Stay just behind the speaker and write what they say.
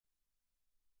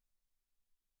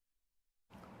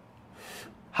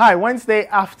Hi, Wednesday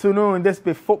afternoon. This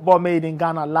be Football Made in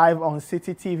Ghana live on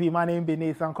Citi TV. My name is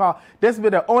Nathan Quao. This be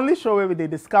the only show where we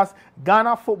discuss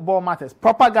Ghana football matters,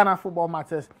 proper Ghana football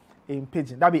matters in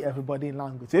Pidgin. That be everybody in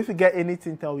language. So if you get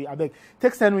anything, tell me. I beg.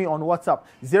 Send me on WhatsApp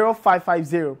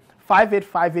 0550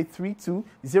 585832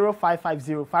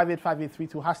 0550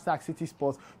 585832 hashtag City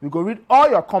Sports. We go read all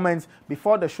your comments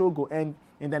before the show go end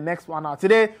in the next 1 hour.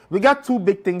 Today we got two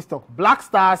big things to talk: Black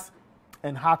Stars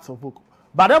and Hearts of Oak.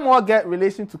 But them all get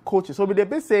relation to coaches. So we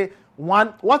they say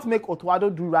one, what make Otto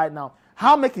do right now?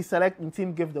 How make his selecting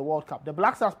team give the World Cup? The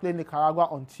Black Stars play Nicaragua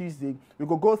on Tuesday. We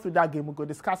go through that game. We go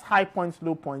discuss high points,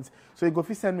 low points. So you go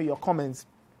send me your comments.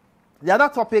 The other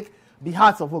topic, the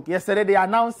Hearts of Oak. Yesterday they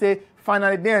announced say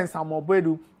finally they and Samuel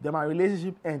Boadu, then my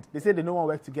relationship end. They say they don't want to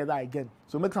work together again.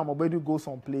 So make Samuel Boadu go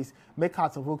someplace. Make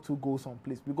Hearts of Oak too go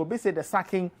someplace. We go say the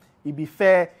sacking, it be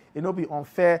fair, it not be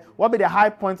unfair. What be the high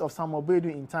points of Samuel Boadu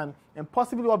in time? And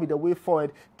possibly what be the way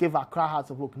forward give Accra Hearts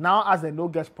of Oak. Now as they no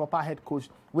get proper head coach,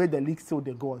 where the league still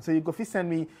they go on. So you go send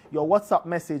me your WhatsApp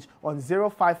message on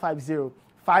 0550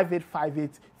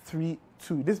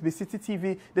 585832. This be Citi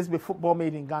TV, this be Football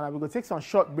Made in Ghana. We go take some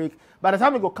short break. By the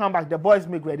time we go come back, the boys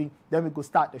make ready, then we go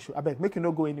start the show. I beg, make you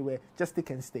no go anywhere, just stick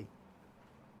and stay.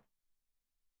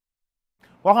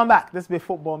 Welcome back. This be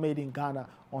Football Made in Ghana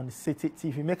on Citi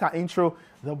TV. Make an intro,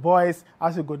 the boys,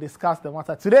 as we go discuss the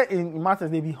matter. Today in matters,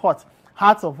 they be hot.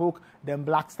 Hearts of Oak, then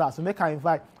Black Stars. So make an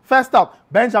invite. First up,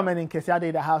 Benjamin and Nketsia,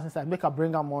 they the house inside. Make a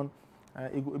bring them on.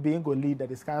 It be go lead the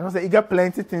discussion. I say, you get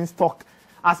plenty things talk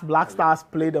as Black Stars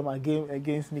play them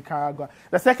against Nicaragua.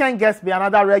 The second guest be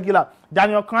another regular,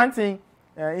 Daniel Koranteng,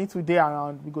 in today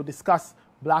around. We go discuss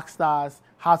Black Stars,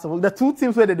 Hearts of Oak. The two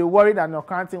teams where they worried that Daniel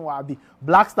Koranteng will be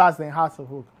Black Stars and Hearts of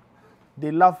Oak.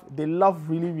 They love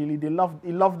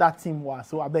that team.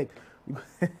 So I beg.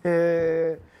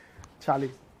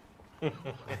 Charlie.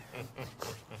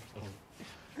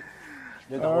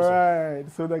 All right.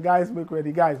 So the guys make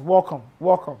ready. Guys, welcome.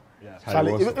 Yeah.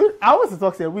 Charlie, I was to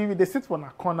talk say they sit on a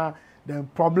corner, then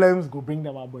problems go bring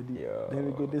them our body. Yeah. Then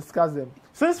we go discuss them.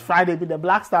 Since Friday, be the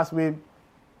Black Stars way.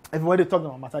 Everybody talking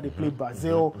about matter. They play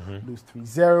Brazil, lose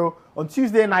 3-0. On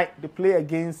Tuesday night, they play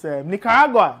against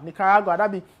Nicaragua. That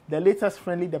be the latest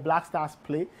friendly the Black Stars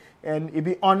play. And it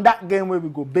be on that game where we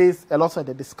go base a lot of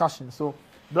the discussion. So,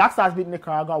 Black Stars beat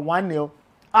Nicaragua 1-0.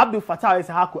 Abdul Fattah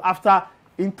Isahaku, after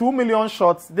in 2 million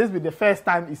shots, this will be the first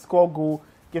time he score goal,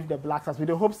 give the Black Stars. We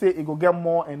the hope say it go get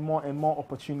more and more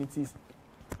opportunities.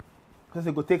 Because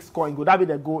it go take scoring, go that be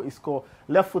the goal he score.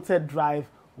 Left-footed drive,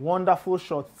 wonderful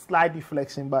shot, slide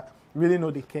deflection, but really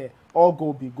no they care. All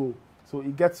goal be goal. So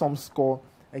he gets some score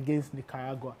against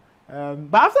Nicaragua.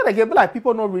 But after the game, like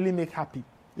people don't really make happy.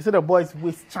 They say the boys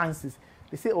waste chances.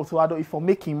 They say Otto Addo if for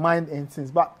making mind and things.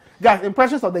 But guys,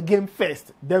 impressions of the game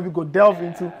first. Then we go delve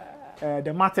into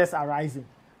the matters arising.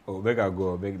 Oh, make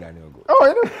Daniel go.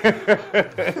 Oh,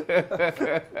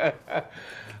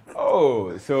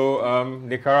 Oh, so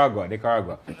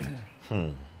Nicaragua.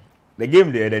 The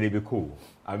game there, then it be cool.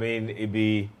 I mean, it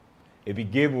be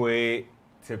game where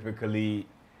typically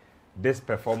this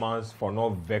performance for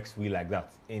not vex we like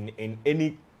that. In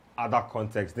any other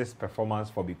context, this performance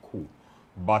for be cool,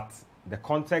 but the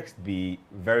context be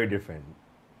very different.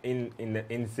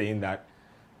 In saying that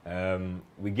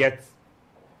we get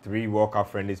 3 World Cup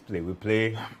friendlies play. We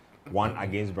play one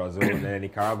against Brazil, and then the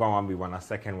Nicaragua one we won a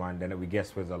second one, then we get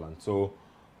Switzerland. So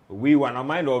we want to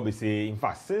mind all be say, in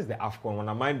fact, since the AFCON, want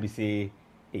to mind be say,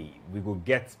 hey, we go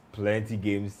get plenty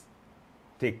games,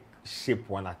 take shape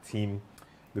on a team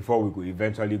before we go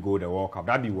eventually go the World Cup.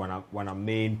 That be one a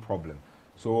main problem.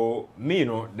 So me,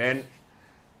 then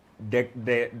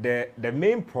the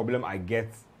main problem I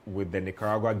get with the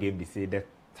Nicaragua game be say the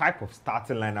type of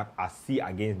starting lineup I see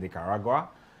against Nicaragua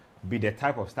be the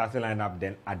type of starting lineup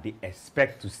then I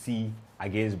expect to see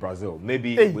against Brazil.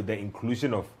 Maybe with the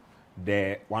inclusion of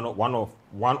the one or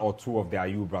two of their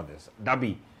U brothers. That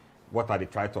be what they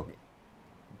try talking.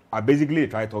 I basically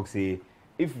try talk say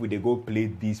if we they go play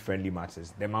these friendly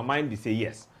matches, then my mind be say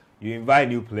yes, you invite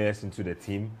new players into the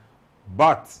team,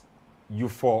 but you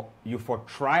for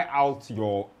try out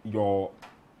your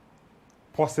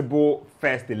possible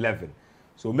first 11.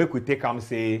 So make we take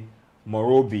say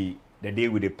Morobi the day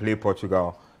we they play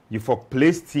Portugal. You for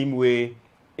place team where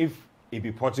if it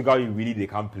be Portugal you really they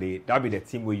can't play, that be the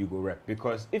team where you go rep.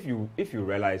 Because if you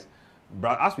realize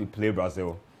as we play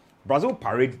Brazil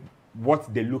parade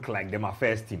what they look like them our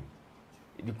first team.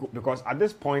 Because at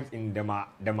this point in them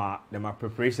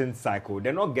preparation cycle,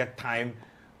 they not get time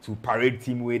to parade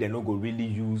team where they not go really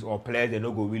use or players they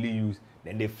not go really use.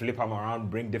 Then they flip them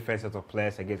around, bring different sets of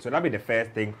players again. So that be the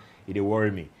first thing it worry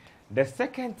me. The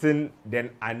second thing,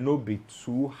 then I no be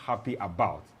too happy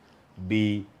about,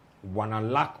 be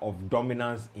one lack of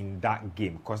dominance in that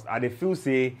game. Because I feel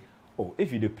say, oh,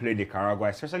 if you dey play Nicaragua,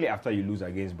 especially after you lose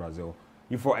against Brazil,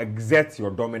 you for exert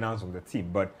your dominance on the team.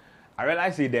 But I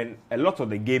realize say then a lot of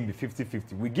the game be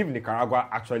 50-50. We give Nicaragua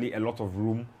actually a lot of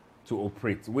room to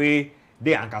operate. Where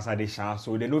they ankasa the chance,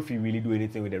 so they know if you really do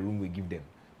anything with the room we give them.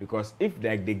 Because if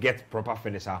they get proper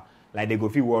finisher, like they go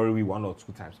feel worry 1 or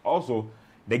 2 times. Also,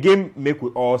 the game make we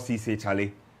all see say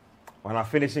Charlie, when our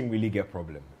finishing really get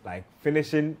problem. Like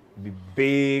finishing be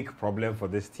big problem for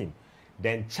this team.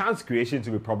 Then chance creation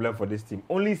to be problem for this team.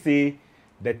 Only say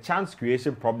the chance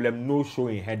creation problem no show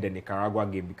in head the Nicaragua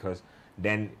game, because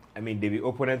then I mean they be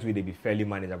opponents will they be fairly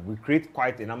manageable. We create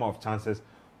quite a number of chances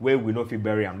where we know if we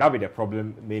bury them. That be the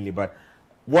problem mainly. But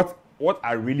what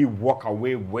I really walk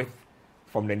away with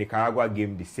from the Nicaragua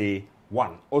game, they say,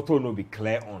 1, Otto no be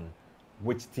clear on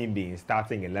which team they in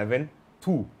starting 11.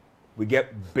 2, we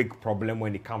get big problem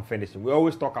when it come finishing. We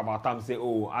always talk about them, say,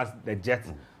 oh, as the Jets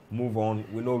move on,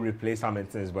 we no replace some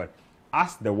things. But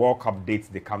as the World Cup dates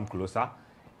they come closer,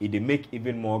 it they make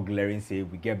even more glaring. Say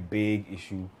we get big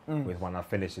issue with one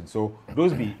finishing. So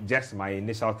those be just my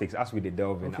initial takes. As we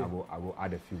delve in, I will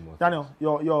add a few more. Daniel,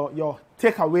 your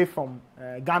takeaway from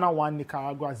Ghana 1,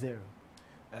 Nicaragua 0.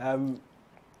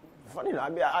 Funny, I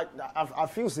mean, I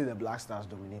feel say the Black Stars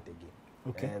dominate the game.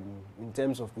 Okay. In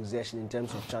terms of possession, in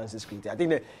terms of chances created, I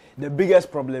think the biggest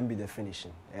problem be the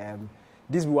finishing.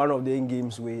 This be one of the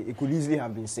games where it could easily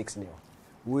have been 6-0,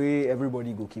 where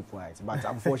everybody go keep quiet. But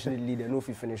unfortunately, they no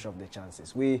fit finish off the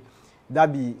chances.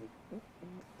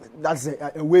 That's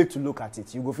a way to look at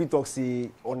it. You go fit talk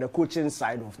say on the coaching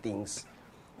side of things.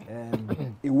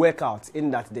 It worked out in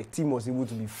that the team was able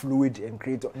to be fluid and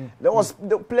creative. There was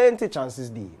plenty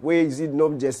chances there. Where is it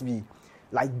not just be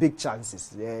like big chances?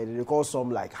 They call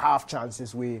some like half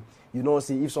chances where you know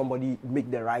see if somebody make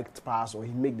the right pass or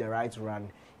he make the right run,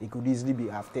 it could easily be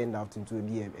have turned out into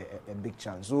a big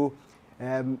chance. So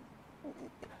I'm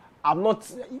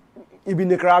not. Even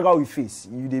Nicaragua we face,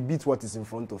 they beat what is in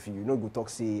front of you. You know, go talk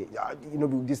say,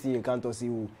 this thing you can't talk say,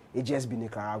 oh, it just be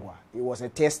Nicaragua. It was a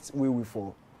test where we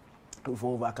for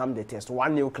overcome the test.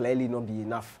 1-0 clearly not be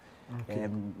enough. Okay.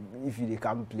 If they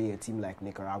can't play a team like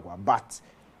Nicaragua. But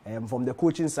from the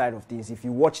coaching side of things, if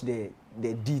you watch the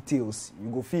details, you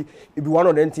go feel it be one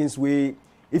of them things where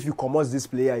if you commit this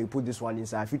player, you put this one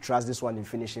inside. If you trust this one in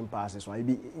finishing pass, this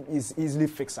one it's easily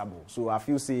fixable. So I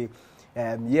feel say.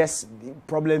 Yes,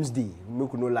 problems dey. No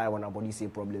could no lie when nobody say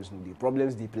problems no dey.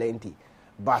 Problems dey plenty,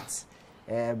 but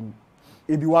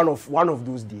it be one of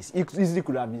those days. It easily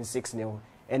could have been 6-0.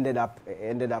 Ended up at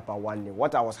 1-0.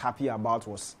 What I was happy about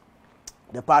was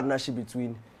the partnership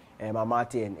between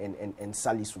Amate and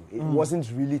Salisu. It wasn't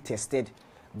really tested,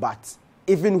 but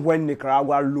even when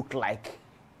Nicaragua looked like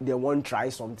they won't try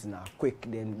something quick,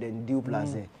 then deal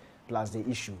plus the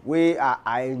issue. Where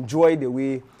I enjoy the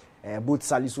way. Both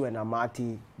Salisu and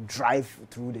Amate drive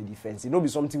through the defense. It will be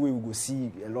something we will go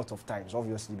see a lot of times,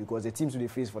 obviously, because the teams we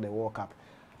face for the World Cup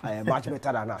are much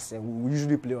better than us, and we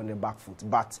usually play on the back foot.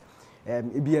 But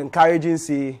it be encouraging,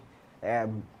 say,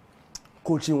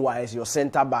 coaching-wise, your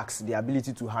centre backs, the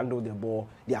ability to handle the ball,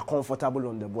 they are comfortable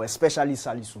on the ball, especially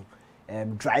Salisu,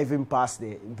 driving past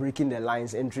breaking the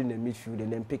lines, entering the midfield,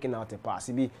 and then picking out a pass.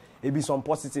 It be some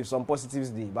positives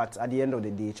there, but at the end of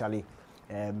the day, Charlie.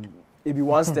 It be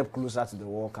one step closer to the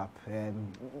World Cup.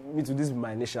 Me too, this is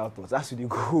my initial thoughts. As we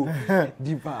go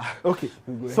deeper. Okay.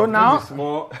 So now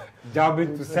small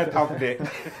jabbing to set up the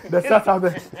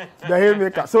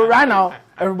haymaker. So right now,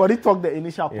 everybody talk the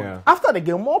initial point. Yeah. After the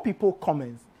game, more people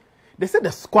comments. They say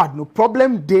the squad, no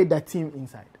problem did the team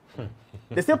inside.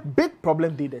 They say big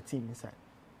problem did the team inside.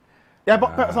 Yeah,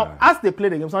 but so as they play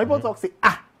the game, some people talk say,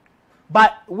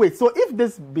 but wait, so if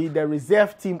this be the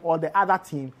reserve team or the other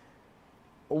team,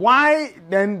 why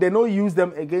then they don't use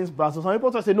them against Brazil? Some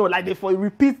people say no, like they for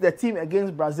repeat the team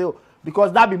against Brazil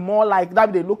because that be more like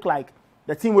that. They look like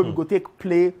the team where we go take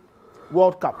play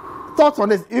World Cup. Thoughts on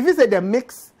this? If you say the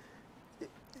mix,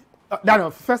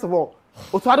 first of all,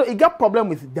 Otto, it got problem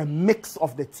with the mix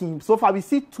of the team. So far we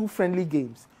see 2 friendly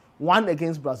games, one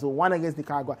against Brazil, one against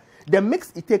Nicaragua. The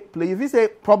mix it take play. If you say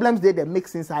problems there, the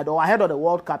mix inside or ahead of the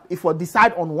World Cup, if we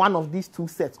decide on one of these 2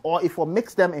 sets, or if we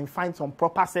mix them and find some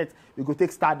proper sets, we go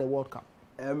start the World Cup.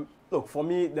 Look, for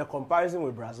me, the comparison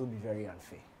with Brazil be very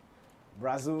unfair.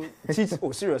 Brazil,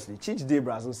 Chich did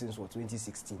Brazil since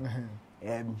 2016.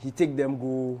 He take them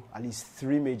go at least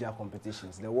 3 major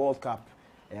competitions: the World Cup,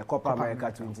 Copa America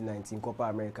 2019, Copa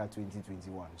America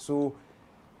 2021. So.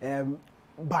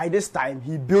 By this time,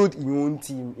 he built his own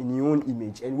team in his own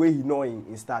image and where he know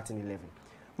in starting 11.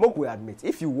 Moke we admit,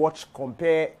 if you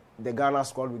compare the Ghana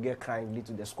squad we get kindly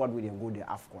to the squad we then go the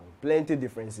AFCON, plenty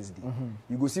differences there.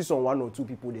 You go see some 1 or 2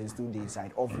 people then still there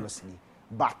inside, obviously.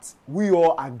 But we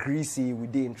all agree, say we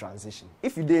dey in transition.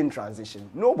 If you dey in transition,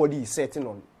 nobody is setting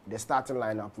on the starting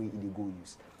lineup we they go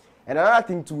use. And another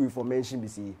thing too we for mention be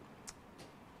say,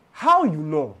 how you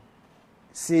know,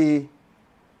 say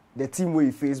the team where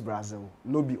you face Brazil,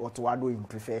 no be Otto in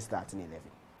prefer starting 11.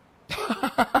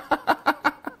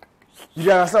 You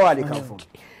understand where they come from?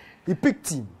 He picked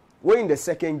team. When in the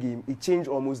second game, he changed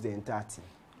almost the entire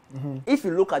team. If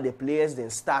you look at the players, then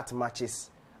start matches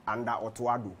under Otto,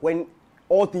 when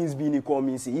all things being equal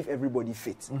means if everybody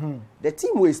fits, the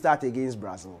team will start against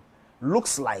Brazil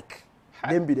looks like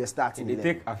them be the starting 11.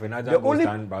 Take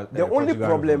the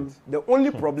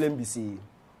only problem be say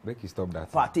make you stop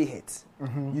that. Party hits.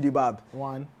 You the bab.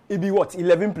 One. It be what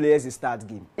 11 players is start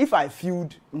game. If I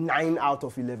field 9 out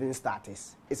of 11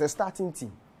 starters, it's a starting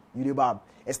team. You the bab.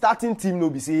 A starting team no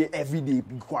be say every day.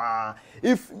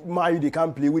 If Mayu they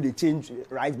can play, where they change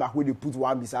right back, where they put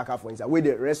one Bissaka for instance, where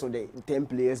the rest of the 10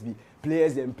 players be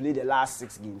players then play the last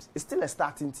 6 games. It's still a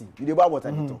starting team. You the bab what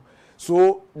I mean.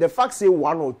 So the fact say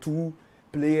 1 or 2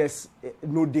 players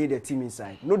no day the team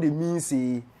inside, no they mean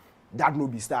say that no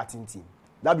be starting team.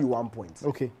 That be one point.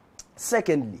 Okay.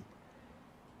 Secondly,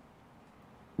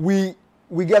 we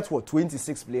get what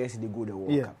 26 players they go the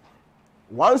World Cup.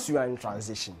 Once you are in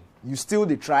transition, you still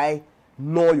they try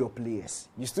know your players.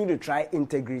 You still they try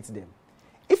integrate them.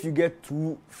 If you get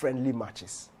 2 friendly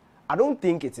matches, I don't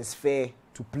think it is fair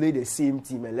to play the same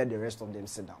team and let the rest of them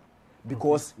sit down,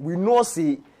 because we know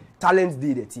say talent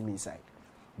did the team inside.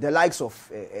 The likes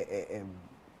of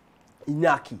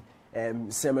Inaki,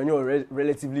 Samuel,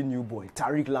 relatively new boy,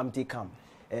 Tariq Lamte come,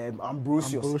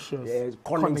 Ambrosius,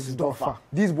 Koningsdorfer.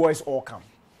 These boys all come.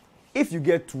 If you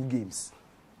get 2 games,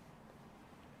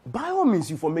 by all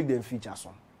means, you for make them feature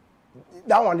some.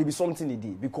 That one will be something they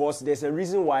did, because there's a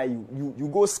reason why you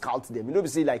go scout them. You don't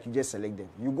say like you just select them.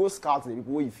 You go scout them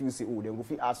because you feel say, oh, then go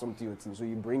fit add something to your team. So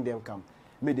you bring them come,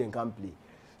 make them come play.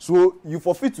 So you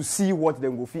forfeit to see what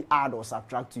them go fit add or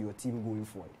subtract to your team going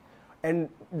forward. And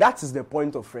that is the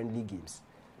point of friendly games.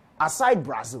 Aside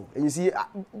Brazil, and you see,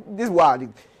 this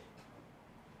one,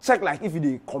 check like if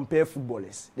you compare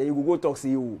footballers, then you go talk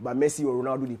say, oh, but Messi or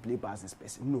Ronaldo they play past this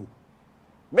person. No.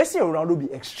 Messi and Ronaldo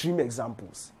be extreme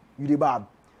examples. You the bab.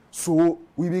 So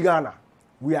we be Ghana.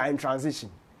 We are in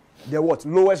transition. The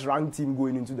lowest ranked team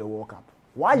going into the World Cup.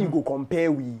 Why you go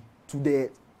compare we to the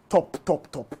top?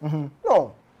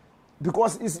 No.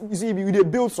 Because you see, they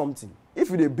build something. If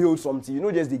they build something, you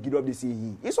know just they get up, they say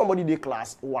he. If somebody they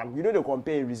class 1, you know they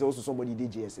compare results to somebody they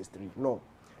JSS 3. No.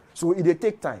 So it they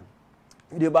take time.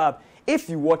 If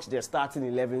you watch the starting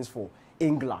 11s for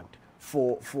England,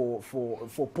 for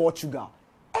Portugal,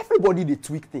 everybody they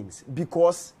tweak things,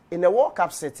 because in a World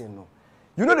Cup setting, no,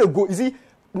 you know they go. You see,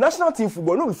 national team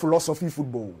football, no be philosophy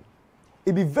football.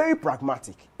 It be very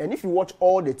pragmatic. And if you watch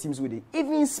all the teams with it,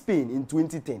 even Spain in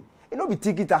 2010, it no be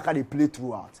tiki taka they play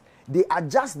throughout. They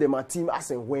adjust them a team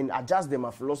as and when, adjust them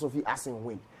a philosophy as and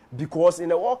when. Because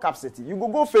in a World Cup setting, you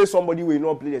go face somebody who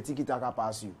not play the tiki taka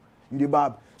pass you. You the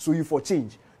bab, so you for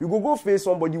change. You go face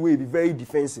somebody who be very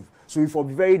defensive, so you for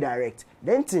be very direct.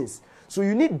 Then things. So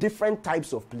you need different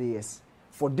types of players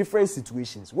for different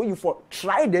situations. When you for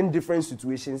try them different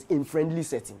situations in friendly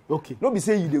setting. Okay. Not be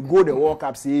say you they go the World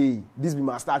Cup say, hey, this be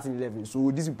my starting 11.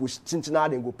 So this people Chinchina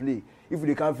then go play. If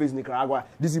they can't face Nicaragua,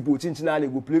 this people Chinchina they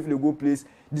go play. If they go place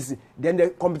this, then the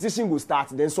competition will start.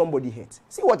 Then somebody hit.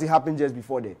 See what happened just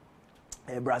before the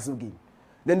Brazil game.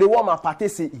 Then the warm up party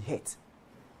say he hit.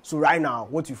 So right now,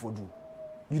 what you for do?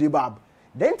 You the bab.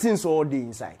 Then things all day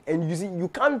inside, and you see you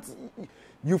can't.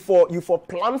 You for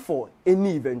plan for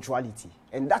any eventuality,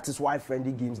 and that is why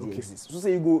friendly games they exist. So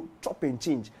say you go chop and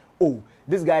change. Oh,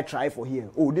 this guy try for here.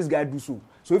 Oh, this guy do so.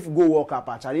 So if you go World Cup,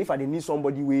 actually, if I need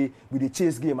somebody with the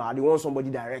chase game, they want somebody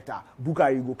director, Booker,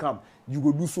 you go come, you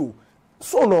go do so.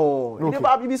 So no,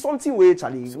 it be something where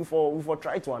Charlie we for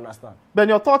try to understand. Then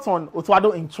your thoughts on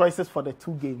Otuado in choices for the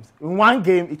 2 games. In one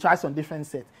game, he tries on different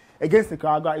sets. Against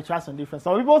Nicaragua, he tries on different.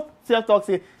 Some people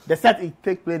say the set he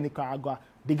take place in Nicaragua,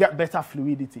 they get better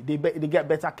fluidity, they get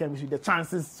better chemistry, the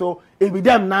chances. So it be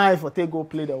them now if they go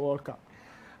play the World Cup.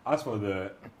 As for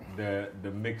the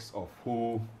mix of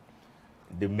who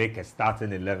they make a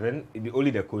starting 11,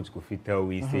 only the coach could fit tell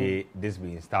we say this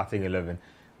being starting 11.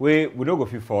 We don't go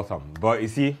fit for them. But you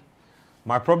see,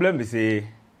 my problem is the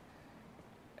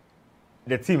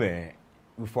team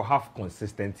we for have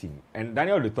consistent team. And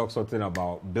Daniel they talk something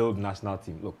about build national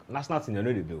team. Look, national team, you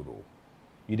know they build.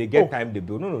 You they get time they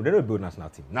build. No, they don't build national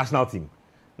team. National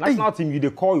National team, you dey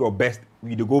call your best,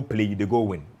 you dey go play, you dey go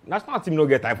win. National team no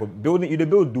get time for building, you dey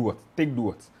build do what, take do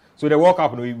what. So the World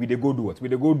Cup, we dey go do what, we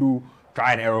dey go do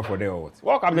try and error for them or what.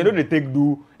 World Cup, they don't dey take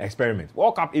do experiment.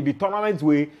 World Cup, it be tournament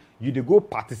where you dey go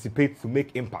participate to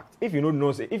make impact. If you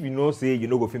know say you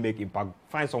know go fit make impact,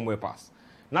 find somewhere pass.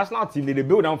 National team, they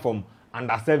build down from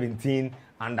under 17,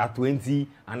 under 20,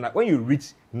 and when you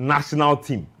reach national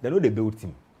team, they know they build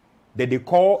team. They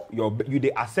call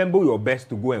they assemble your best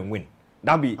to go and win.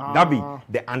 That be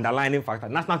the underlying factor.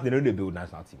 National team, they know they build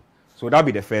national team. So that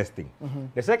be the first thing.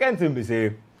 The second thing be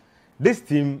say this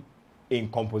team in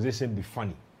composition be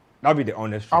funny. That be the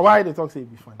honest truth. Why they talk say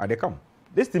it be funny? They come.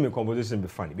 This team in composition be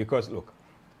funny because look,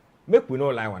 make we no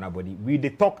lie on our body. We they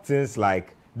talk things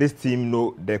like this team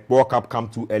know the World Cup come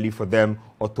too early for them,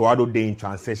 or Addo day in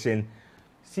transition.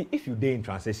 See, if you day in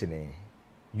transition,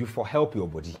 you for help your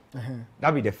body.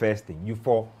 That be the first thing. You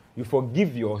for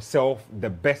give yourself the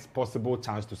best possible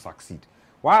chance to succeed.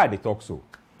 Why are they talk so?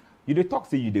 You they talk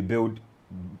say you they build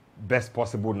best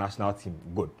possible national team.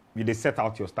 Good. You they set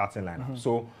out your starting lineup.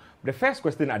 So the first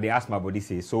question that they ask my body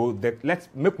say, so let's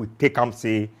make we take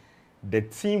say the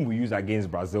team we use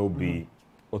against Brazil be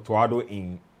Otto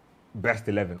in best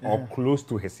 11 or close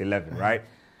to his 11, right?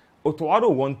 Otto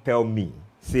won't tell me,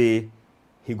 say,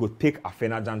 he go take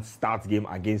FMIGh start game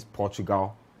against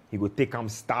Portugal. He go take him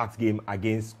start game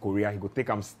against Korea. He go take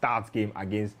him start game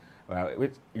against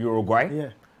Uruguay. Yeah.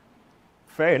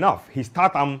 Fair enough. He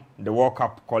start the World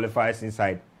Cup qualifiers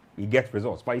inside. He gets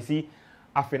results. But you see,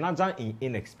 FMIGh in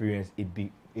inexperience, it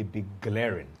be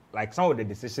glaring. Like some of the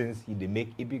decisions he they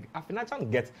make,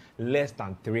 FMIGh gets less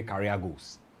than 3 career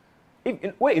goals.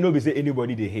 Where you know, say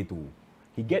anybody they hate to,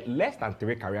 he get less than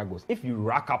 3 career goals. If you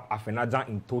rack up FMIGh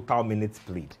in total minutes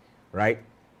played, right?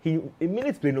 In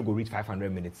minutes played no go reach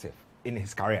 500 minutes safe in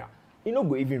his career. He no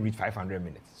go even reach 500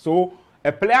 minutes. So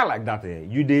a player like that,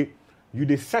 you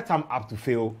they set him up to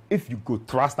fail if you could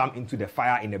thrust him into the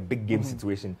fire in a big game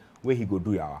situation where he go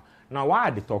do yawa. Now why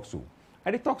are they talk so?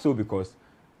 They talk so because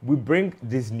we bring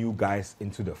these new guys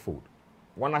into the fold.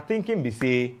 When I thinking they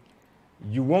say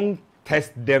you won't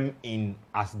test them in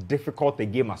as difficult a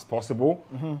game as possible,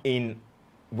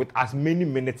 with as many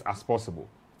minutes as possible.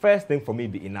 First thing for me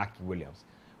be Inaki Williams.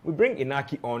 We bring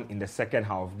Inaki on in the second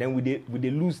half, then we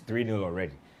lose 3-0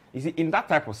 already. You see, in that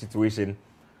type of situation,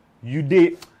 you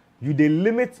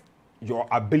limit your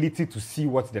ability to see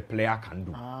what the player can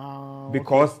do.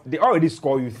 Because they already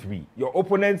score you 3. Your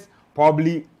opponents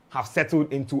probably have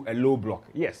settled into a low block.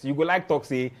 Yes, you go like talk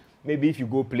say, maybe if you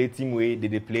go play team way,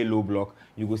 they play low block,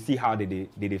 you go see how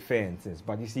they fare and things.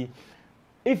 But you see,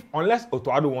 unless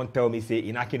Otto won't tell me, say,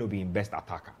 Inaki no be in best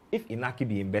attacker. If Inaki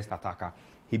be in best attacker,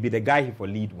 he be the guy he for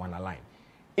lead one line.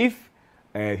 If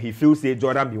he feels, say,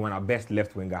 Jordan be one of best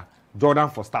left winger, Jordan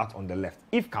for start on the left.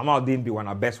 If Kamal Dean be one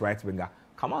of best right winger,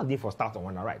 Kamal Dean for start on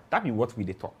one right. That be what we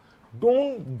they talk.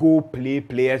 Don't go play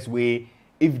players where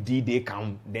if they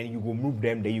come, then you go move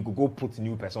them, then you go put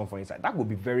new person for inside. That would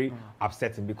be very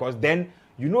upsetting because then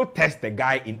you know test the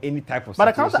guy in any type of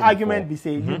situation. But the counter argument be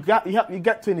say you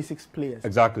get 26 players.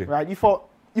 Exactly. Right?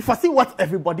 You foresee what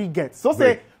everybody gets. So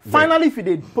say finally if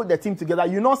they put the team together,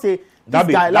 you know say this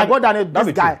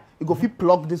guy, he go fit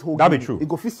plug this whole game. That be true. He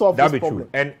go fit solve this problem. True.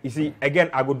 And you see, again,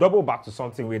 I go double back to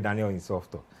something where Daniel himself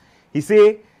talk. He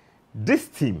say this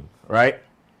team, right?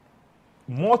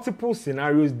 Multiple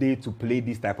scenarios there to play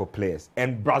these type of players,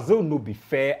 and Brazil no be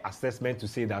fair assessment to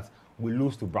say that we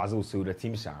lose to Brazil, so the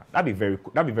team shall. That'd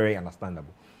be very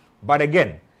understandable. But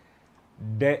again,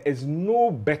 there is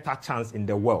no better chance in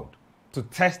the world to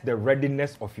test the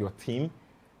readiness of your team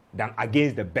than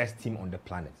against the best team on the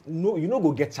planet. No, you no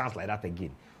go get chance like that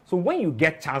again. So when you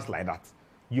get chance like that,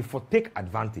 you for take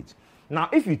advantage. Now,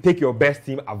 if you take your best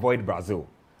team, avoid Brazil.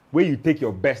 Where you take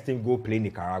your best team, go play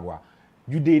Nicaragua.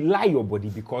 You dey lie your body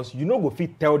because you know go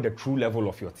fit tell the true level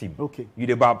of your team. Okay. You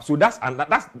dey bab. So that's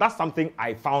something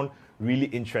I found really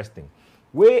interesting.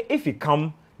 Where if it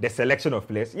come the selection of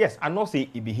players, yes, I not say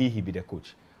he be the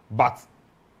coach, but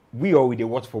we dey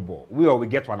watch football. We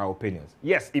get one of our opinions.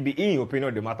 Yes, it be in your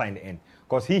opinion the matter in the end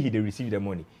because he they receive the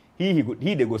money. He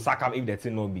they go sack him if the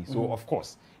team not be. So of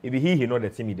course, if he know the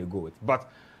team he they go with.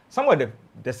 But some of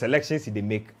the selections they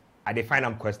make, I find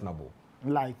them questionable.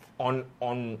 Like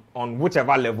on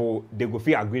whichever level they go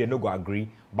feel agree, they no go agree.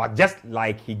 But just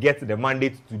like he gets the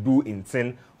mandate to do in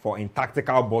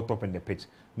tactical ball top in the pitch.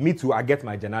 Me too, I get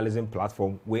my journalism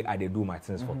platform where I do my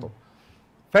things for top.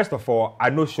 First of all, I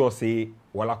know sure say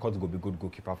Wallacott go be good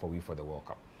goalkeeper for we for the World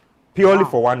Cup. Purely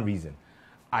for one reason.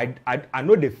 I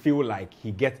know they feel like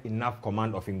he gets enough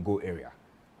command of in goal area.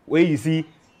 Where you see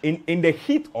in the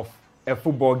heat of a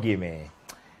football game,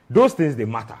 those things they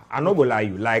matter. I'm not gonna lie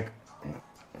you. Like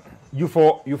you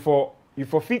for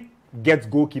fit get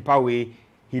goalkeeper way,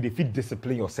 he defeat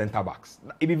discipline your centre backs.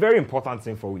 It be very important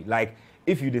thing for we. Like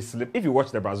if you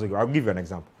watch the Brazil game, I'll give you an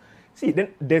example. See, then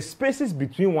the spaces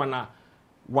between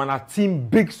one team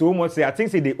big so much. Say I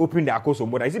think they open the Accra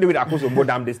Hearts. You see the way the Accra Hearts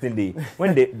damn this thing they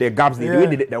when the gaps they, the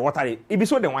way the water they, it be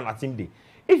so the one team they.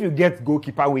 If you get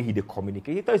goalkeeper way he they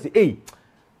communicate, he tells you, hey,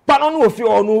 but I don't know if you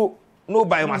all know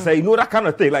by myself, you know that kind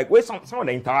of thing. Like where some of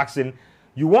the interaction,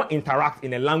 you want interact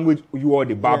in a language you are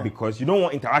the bar because you don't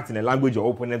want interact in a language your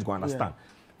opponents go understand.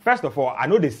 First of all, I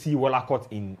know they see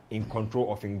Wallacott in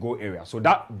control of in goal area, so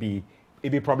it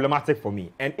be problematic for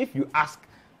me. And if you ask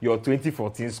your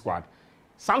 2014 squad,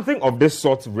 something of this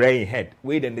sort rare in head.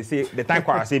 Wait, then they say the time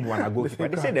Kwarase want to go keeper.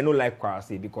 They say they don't like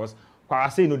Kwarase because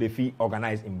Kwarase know they feel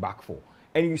organized in back four.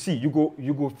 And you see, you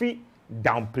go feel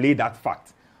downplay that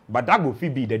fact. But that will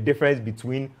be the difference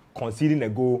between conceding a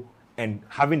goal and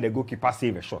having the goalkeeper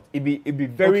save a shot. It be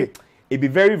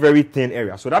very very thin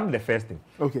area. So that's the first thing.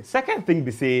 Okay. Second thing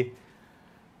be say,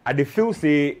 I feel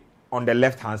say on the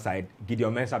left hand side,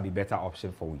 Gideon Mensah be better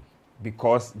option for we.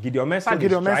 Because Gideon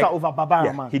Mensah over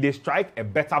Baba man. He dey strike a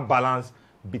better balance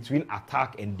between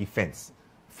attack and defense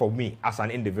for me as an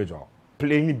individual,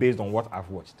 plainly based on what I've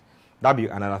watched. That be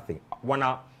another thing. When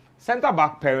a centre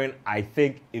back pairing, I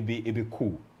think it be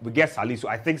cool. We get Salisu.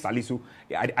 I think Salisu.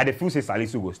 I feel say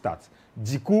Salisu go start.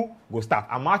 Jiku go start.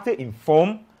 Amate in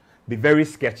form be very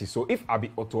sketchy. So if I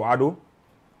be Otto Addo,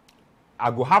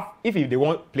 I go have if they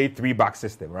want play 3-back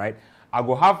system, right? I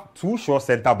go have 2 short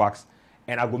centre backs.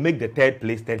 And I go make the third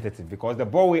place tentative because the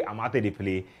ball way Amate they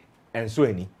play and so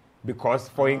any because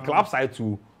for in club side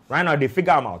too right now they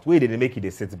figure them out where they make it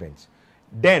a sit bench.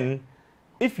 Then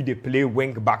if they play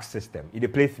wing back system, if they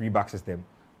play 3-back system,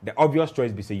 the obvious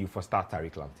choice be say you for start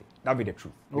Tariq Lamptey. That be the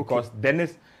truth because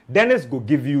Dennis go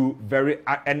give you very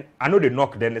and I know they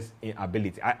knock Dennis in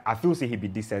ability. I feel say he be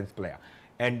decent player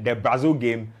and the Brazil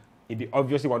game it be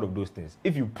obviously one of those things.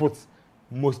 If you put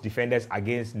most defenders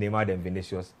against Neymar and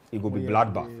Vinicius, it will be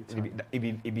bloodbath.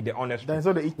 It be the honest truth.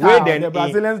 So the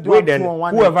Brazilians do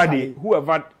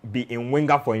whoever be in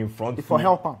winger for in front for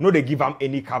help him. No, they give him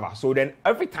any cover. So then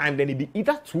every time then it be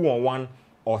either 2-on-1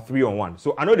 or 3-on-1.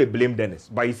 So I know they blame Dennis,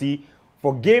 but you see,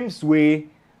 for games where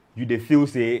you they feel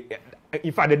say,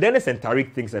 in fact the Dennis and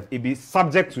Tariq things it be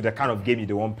subject to the kind of game you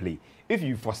they want play. If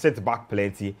you for set back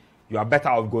plenty, you are better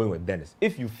off going with Dennis.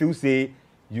 If you feel say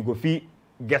you go feel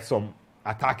get some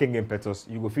attacking impetus,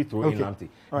 you go fit throw in Lamptey.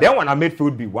 Right. Then when I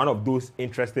midfield be one of those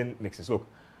interesting mixes. Look,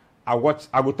 I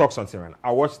will talk something around.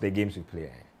 I watch the games we play.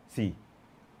 See,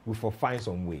 we for find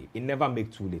some way. It never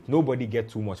make too late. Nobody get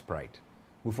too much pride.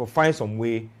 We for find some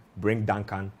way, bring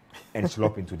Duncan and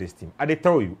slop into this team. And they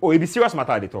tell you, it be serious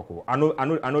matter they talk about. I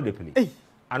know they play. Hey.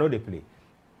 I know they play.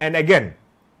 And again,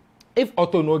 if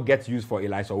Otto no gets used for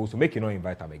Elisha also make you not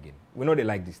invite him again. We know they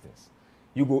like these things.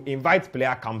 You go invite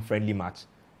player come friendly match.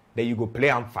 Then you go play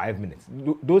him 5 minutes.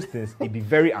 Those things, it be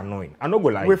very annoying. I'm not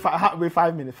going to lie. With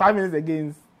 5 minutes. 5 minutes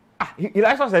against...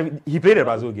 Elisha said he played the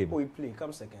Brazil game. He played. He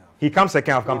comes second half. He comes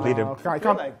second half, play them.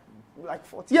 Like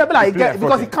 40. Yeah, but like,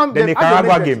 because he can't... The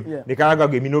Nicaragua game, Nicaragua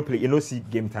game, you no play, you no see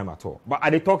game time at all. But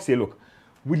at the talk say, look,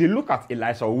 will they look at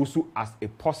Elisha Owusu as a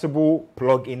possible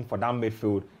plug-in for that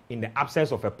midfield in the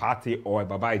absence of a Partey or a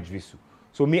Baba Idrisu?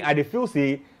 So me, I feel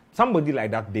say, somebody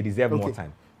like that, they deserve more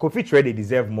time. Kofi Trey, they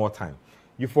deserve more time.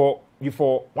 You for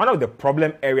one of the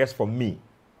problem areas for me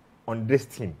on this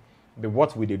team,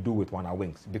 what will they do with one of our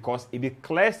wings? Because it be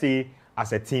clear say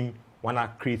as a team, one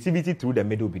our creativity through the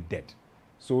middle be dead.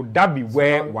 So that be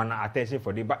where one our attention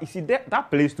for them. But you see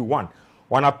that plays to one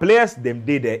our players them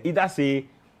they there either say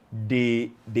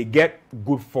they get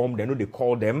good form, they know they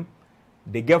call them,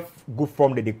 they get good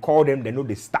form, they call them, they know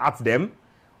they start them,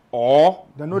 or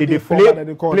they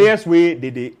play players where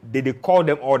they call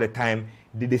them all the time.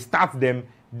 They start them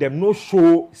no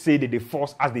show say that they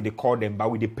force as they call them,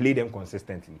 but we they play them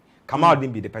consistently. Kamal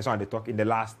didn't be the person they talk in the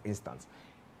last instance.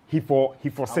 He for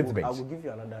sit bench. I will give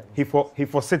you another. He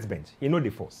for sit bench. He know the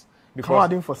force. Because Kamal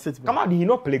didn't for sit bench. Kamal he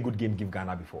not play good game give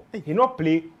Ghana before. He not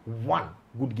play one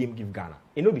good game give Ghana.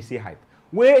 He know be say hype.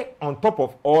 Where on top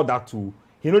of all that too,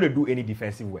 he know they do any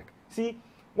defensive work. See,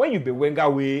 when you be Wenger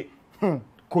way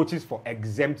coaches for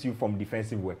exempt you from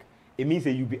defensive work, it means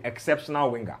that you be exceptional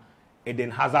Wenger.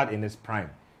 Eden Hazard in his prime,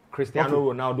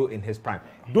 Cristiano Ronaldo in his prime.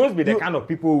 Those be the kind of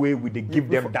people where we they give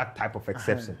them that type of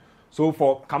exception. So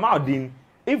for Kamaldeen,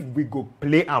 if we go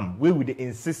play where we they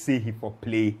insist say he for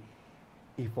play,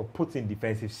 he for put in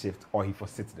defensive shift or he for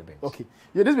sits the bench. Okay,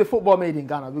 yeah, this be football made in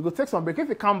Ghana. We go take some break. If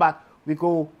we come back, we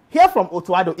go hear from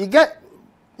Otto Addo.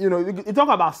 You talk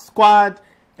about squad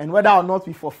and whether or not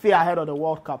we forfeit ahead of the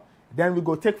World Cup. Then we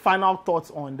go take final thoughts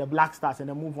on the Black Stars and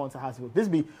then move on to Hasbro. This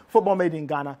be Football Made in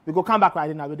Ghana. We go come back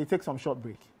right now. We'll take some short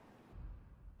break.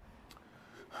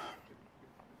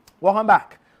 Welcome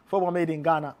back. Football Made in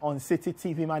Ghana on Citi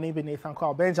TV. My name is Nathan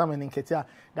Quao. Benjamin Nketsia.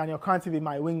 Daniel Koranteng be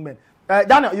my wingman.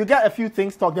 Daniel, you get a few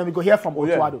things talk. Then we go hear from Otto.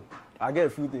 Yeah. I get a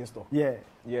few things talk. Yeah.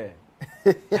 Yeah.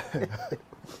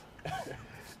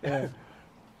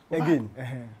 Again,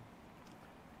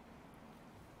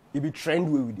 it be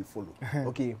trend way we dey follow.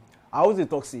 Okay. I always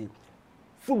talk say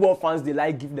football fans they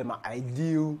like give them an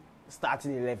ideal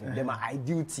starting 11, them an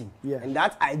ideal team. Yeah. And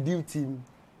that ideal team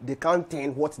they can't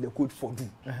turn what the coach for do.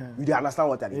 You dey understand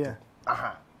what I mean?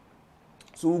 Yeah.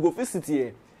 So we go first sit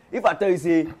here. If I tell you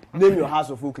say name your Hearts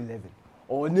of Oak 11,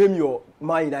 or name your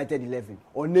Man United 11,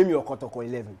 or name your Kotoko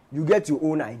 11, you get your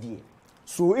own idea.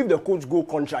 So if the coach go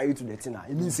contrary to the thing,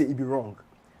 it means say it be wrong.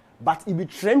 But it be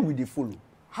trend we dey follow.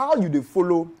 How you dey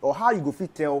follow or how you go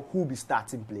fit tell who be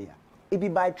starting player? It be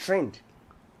by trend.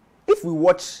 If we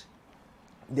watch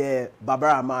the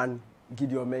Barbara Man,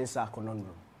 Gideon Mensah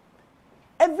conundrum,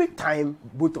 every time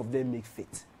both of them make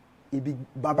fit, it be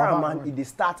Barbara Man, it they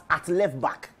start at left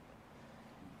back.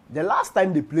 The last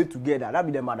time they played together, that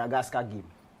be the Madagascar game.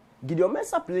 Gideon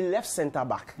Mensah play left centre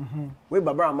back, where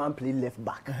Barbara Man play left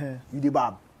back. You the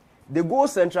Bab. They go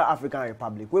Central African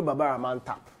Republic, where Barbara Man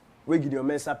tap, where Gideon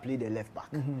Mensah play the left back.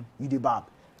 You the Bab.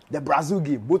 The Brazil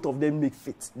game, both of them make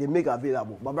fit. They make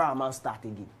available. Barbara Man start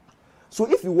again. So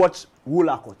if you watch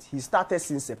Wolacott, he started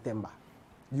since September.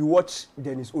 You watch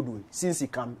Dennis Odoi, since he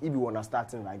came, he be one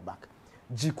starting right back.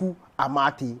 Jiku,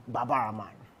 Amati, Barbara Man.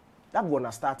 That one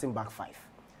starting back 5.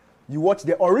 You watch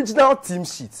the original team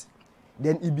sheet.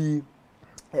 Then it be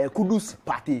Kudus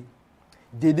Pate,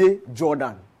 Dede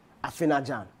Jordan,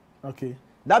 Afenajan. Okay.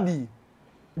 That be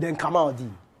then Kamal D.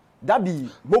 That be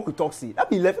Moku Toxi. That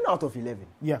be 11 out of 11.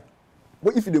 Yeah.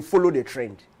 But if they follow the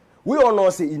trend, we all know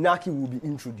say Inaki will be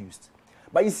introduced.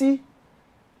 But you see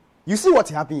what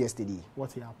happened yesterday.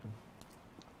 What happened?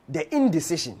 The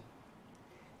indecision,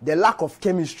 the lack of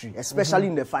chemistry, especially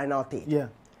in the final third. Yeah.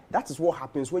 That is what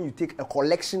happens when you take a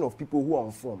collection of people who are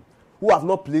on form, who have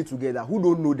not played together, who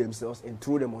don't know themselves, and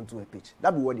throw them onto a pitch.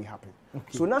 That be what they happen.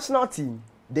 Okay. So national team,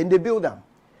 then they build them.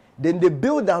 Then they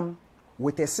build them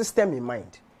with a system in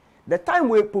mind. The time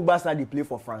where Pogba started play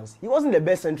for France, he wasn't the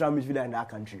best central midfielder in that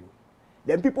country.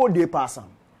 Then people they pass him.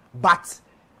 But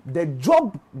the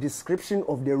job description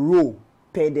of the role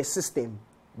per the system,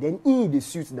 then they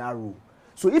suit that role.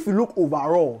 So if you look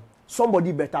overall,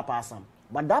 somebody better pass him.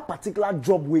 But that particular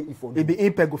job way if you be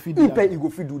Impe go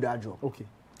fit do that job. Okay.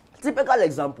 Typical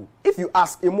example, if you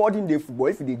ask a modern day football,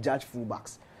 if they judge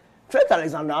fullbacks, Trent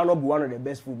Alexander-Arnold be one of the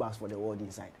best fullbacks for the world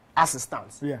inside, as it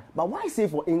stands. Yeah. But why say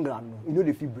for England, no? You know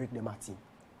they feel break them at team.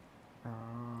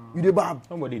 You the bab.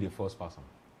 Somebody the first person.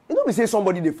 You know we say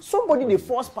somebody the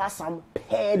first person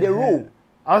per the role.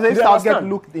 I was saying start get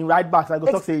looked in right backs. I go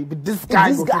talk say but this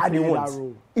guy they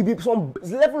want. It be some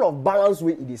level of balance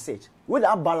way it is set. With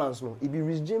that balance, no, it be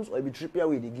Rich James or it be Trippier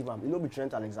way they give him. You know be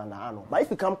Trent Alexander-Arnold. But if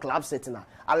you come club setting,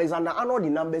 Alexander-Arnold the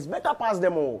numbers better pass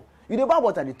them all. You the bab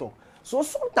what are they talk. So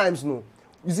sometimes no,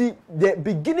 you see the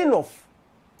beginning of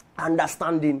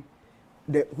understanding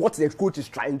what the coach is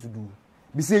trying to do.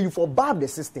 Be say you for bab the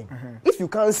system. If you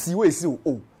can't see where you see,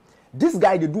 oh, this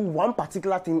guy they do one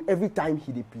particular thing every time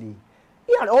he they play.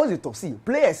 He had always talk. See,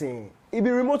 players it be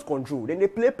remote control. Then they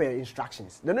play per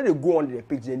instructions. Then they go on the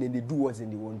pitch and then they do what they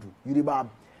want to do. You the bab.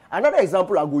 Another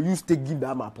example I go use to give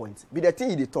them a point. Be the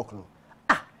thing they talk no.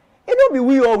 It don't be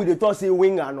we all with the talk say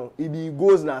winger no. It be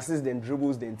goes and assists then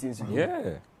dribbles then things you do.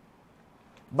 Yeah.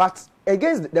 But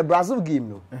against the Brazil game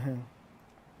no.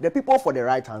 The people for the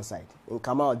right hand side will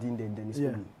come out in then Dennis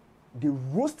Odoi. They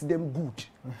roast them good.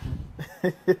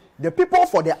 The people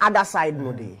for the other side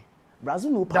no they.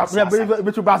 Brazil no pass that side.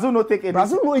 But Brazil no take anything.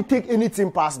 Brazil no take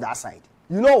anything past that side.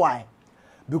 You know why?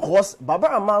 Because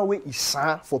Barbara Manwe is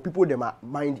shan for people them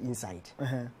mind inside.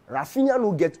 Rafinha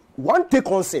no get one take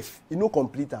on safe. He no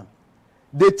complete them.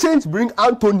 They change bring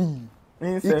Anthony.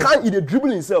 He can't he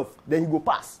dribble himself. Then he go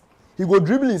pass. He go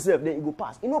dribble himself. Then he go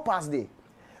pass. He no pass there.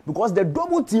 Because the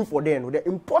double team for them, the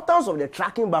importance of the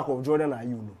tracking back of Jordan and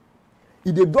you know.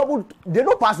 If they double, they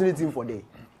don't pass anything for them.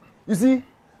 You see,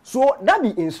 so that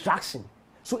be instruction.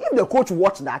 So if the coach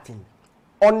watch that thing,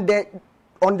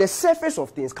 on the surface of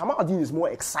things, Kamaldeen is more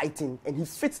exciting and he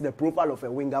fits the profile of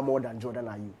a winger more than Jordan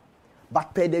Ayew.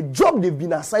 But per the job they've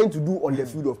been assigned to do on the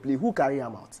field of play, who carry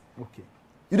him out? Okay.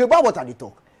 You know about what they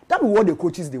talk. That be what the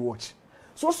coaches they watch.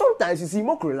 So sometimes you see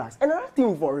more relaxed. And another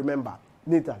thing for remember,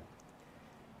 Nathan.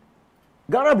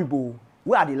 Ghana people,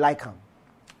 where they like him?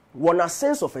 when a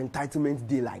sense of entitlement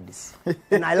day like this,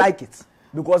 and I like it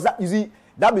because that you see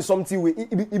that be something we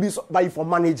it be but for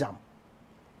manager.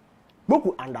 We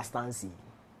could understand. See,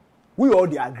 we all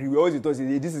agree. We always talk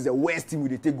say this is the worst team we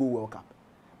they take go World Cup.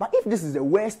 But if this is the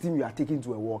worst team you are taking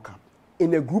to a World Cup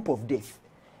in a group of death,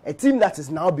 a team that is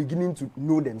now beginning to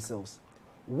know themselves,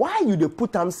 why you they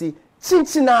put them say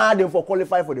chinchina them for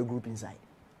qualify for the group inside?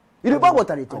 You know about what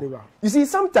are they talking? You see,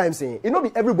 sometimes it not be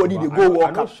everybody they go World Cup.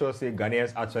 I'm not sure say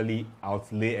Ghanaians actually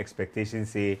outlay expectations.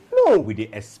 Say no, we they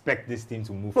expect this team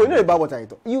to move. No, you know about what I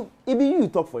talk. You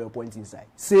talk for your point inside.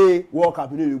 Say World Cup,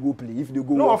 you know you go play. If they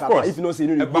go no, World of Cup, course. if you know say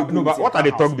you know you go. No, but what are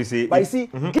they talk? They say. But you see,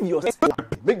 give yourself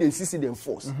make them see them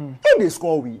force. If they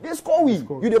score we.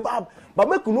 You the bad. But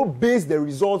make you not base the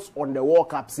results on the World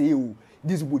Cup. Say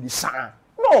this would be shine.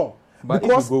 No, but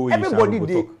because everybody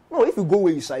they. No, if you go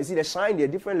where you shine, you see the shine, there are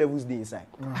different levels there inside.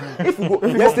 If you go,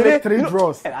 yesterday, three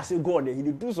draws. I say, God, he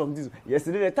did do some things.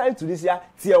 Yesterday, the time Tunisia,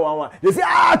 tier 1-1. They say,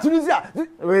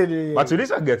 Tunisia. But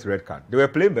Tunisia gets red card. They were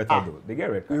playing better though. They get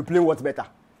red card. You play what's better?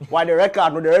 Why the red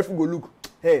card? No, the referee go look.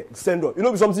 Hey, send off. You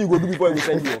know something you go do before you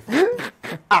send you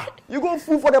off. You go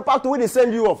full for the part when they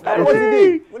send you off. Like, what they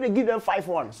do? When they give them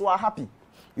 5-1, so I'm happy.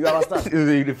 You understand?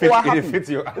 It fits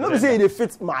your agenda. You know me say it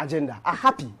fits my agenda. I'm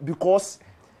happy because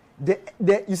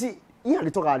you see, here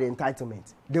they talk about the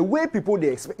entitlement. The way people they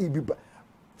expect it be.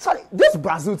 Sorry, this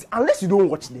Brazil, unless you don't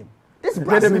watch them, this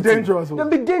Brazil they'll be dangerous. They'll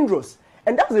be dangerous,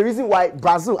 and that's the reason why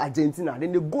Brazil, Argentina,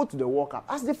 then they go to the World Cup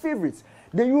as the favorites.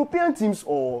 The European teams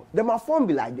or they might form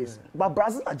be like this, but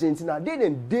Brazil, Argentina, they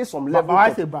then did some level. But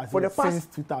I say Brazil for the past since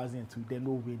 2002, they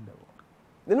no win the World Cup.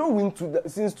 They don't win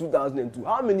since 2002.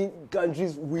 How many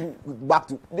countries win back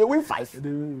to? They win 5. They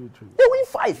win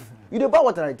 5. You know about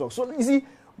what I talk. So you see.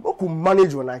 We could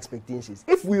manage on our expectations.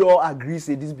 If we all agree,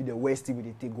 say this be the worst team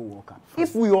we take go World Cup.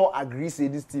 If we all agree, say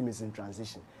this team is in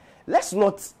transition, let's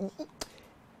not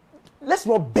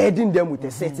burden them with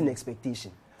a certain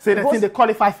expectation. Say the team they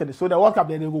qualify for this, so the World Cup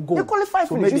then they will go. They qualify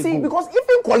for this. You see, because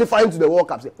even qualifying to the World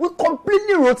Cup, say, we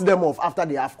completely wrote them off after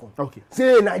the AFCON. Okay.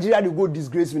 Say Nigeria they go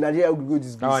disgrace, Nigeria will go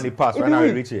disgrace. Now on the pass, when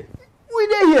I reach it. We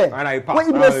there here. When I pass,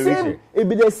 it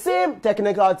be the same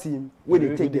technical team where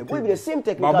they take them. It be the same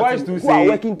technical team who are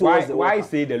working towards the World Cup. Why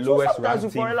say the lowest ranked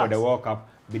team for the World Cup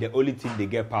be the only team they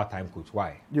get part-time coach?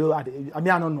 Why? I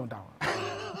don't know that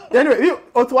one. Anyway,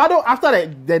 Otto after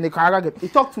the Nicaragua game, he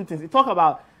talked two things. He talked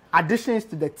about additions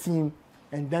to the team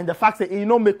and then the fact that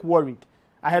make worried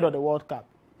ahead of the World Cup.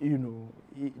 You know,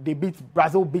 they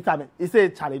Brazil beat them. He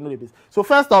said, Charlie, no, they beat. So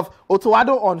first off, Otto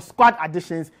on squad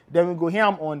additions, then we go here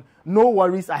on no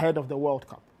worries ahead of the World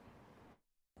Cup.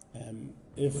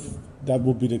 If that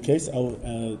would be the case, I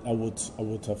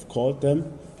would have called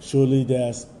them. Surely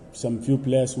there's some few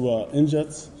players who are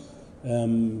injured.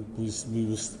 We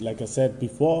was, like I said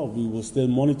before, we will still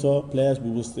monitor players.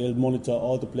 We will still monitor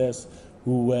all the players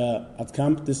who were at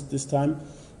camp this time.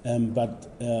 But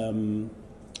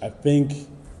I think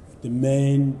the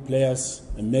main players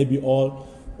and maybe all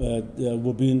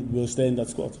will stay in that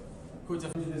squad.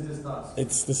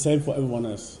 It's the same for everyone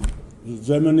else.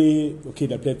 Germany, okay,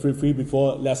 they played 3-3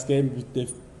 before last game. They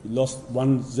lost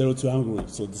 1-0 to Hungary,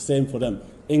 so the same for them.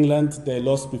 England, they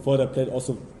lost before they played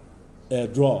also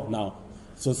draw now,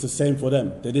 so it's the same for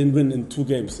them. They didn't win in 2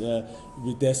 games.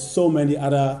 There's so many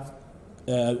other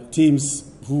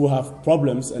teams who have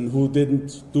problems and who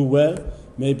didn't do well,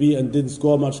 maybe, and didn't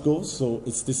score much goals. So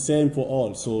it's the same for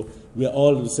all. So we're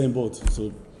all in the same boat.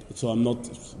 So I'm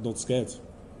not scared.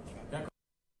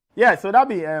 Yeah, so that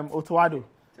be Otto.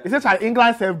 It's a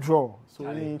England self draw. So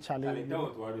Charlie.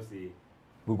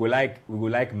 We go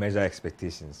like measure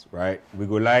expectations, right? We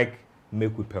go like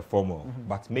make we perform,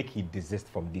 but make he desist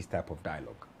from this type of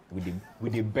dialogue. With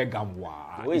the beg and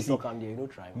the way you can there, no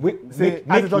try.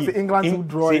 Make England to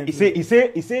draw. He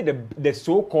say the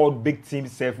so-called big team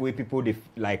self where people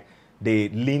they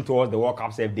lean towards the World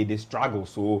Cup self, they struggle.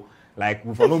 So like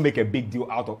we don't make a big deal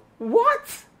out of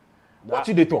what? What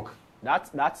should they talk?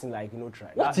 That's like try.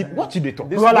 What should they talk?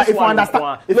 If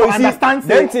you understand,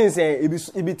 then things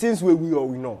it be things where we all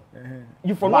we know.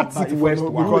 You for not sit west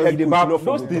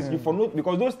those things. You for not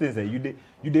because those things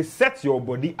you they set your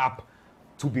body up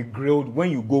to be grilled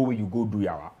when you go where you go do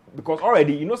your because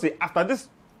already say after this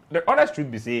the honest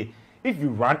truth be say if you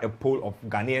run a poll of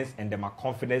Ghanaians and them are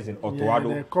confident in Otto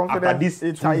after these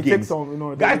 2 games,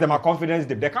 guys, them are confident.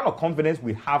 The kind of confidence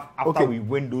we have after we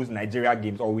win those Nigeria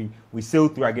games or we sail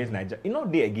through against Nigeria,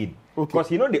 there again. Because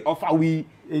they offer we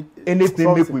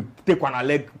anything make we take on a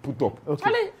leg put up.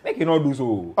 Okay. Make you not do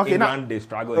so. Okay, England they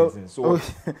struggle and so.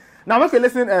 Now okay,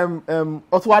 listen.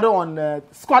 Otto on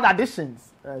squad additions.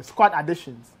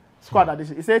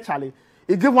 He said, Charlie,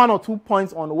 it give 1 or 2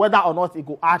 points on whether or not it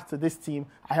will add to this team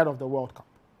ahead of the World Cup.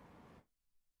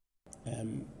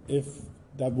 If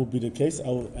that would be the case, I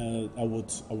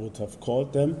would have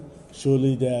called them.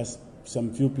 Surely there's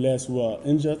some few players who are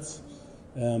injured.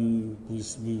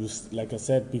 Like I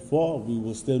said before, we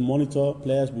will still monitor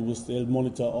players. We will still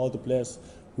monitor all the players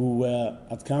who were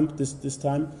at camp this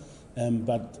time.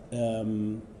 But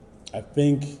I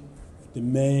think the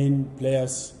main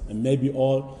players, and maybe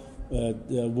all,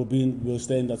 will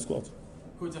stay in that squad.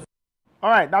 All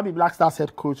right, that'll be Black Stars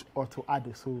head coach Otto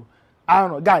Addo. So I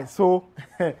don't know, guys. So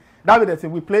that'll be the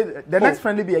thing. We play the next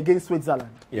friendly be against Switzerland.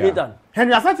 Yeah. Nathan.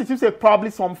 Henry, I said to say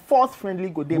probably some fourth friendly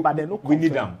go there, but they no. We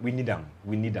need them.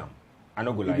 I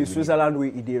don't go like. Switzerland way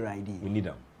it right. We need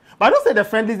them. But I don't say the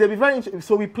friendlies. They be very interesting.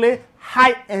 So we play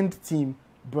high-end team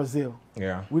Brazil.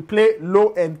 Yeah. We play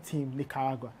low-end team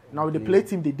Nicaragua. Now they play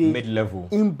team the day mid-level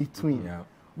in between. Yeah.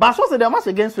 But I suppose the match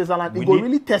against Switzerland, it go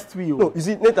really test you. No, you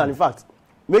see, Nathan. In fact,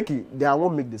 I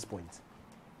won't make this point.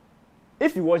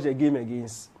 If you watch the game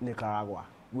against Nicaragua,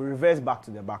 we reverse back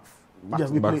to the back. Yes,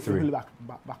 we back play three. back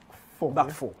four. Back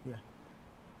yeah? four. Yeah.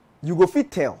 You go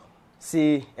fit tell.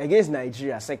 Say against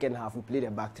Nigeria, second half we play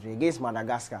the back three. Against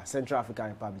Madagascar, Central African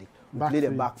Republic, we play the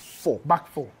back four. Back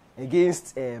four.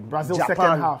 Against Brazil Japan,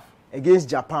 second half. Against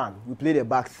Japan, we play the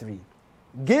back three.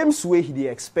 Games where he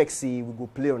expect say we go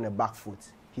play on the back foot,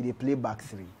 he play back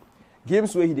three.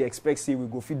 Games where he expect say we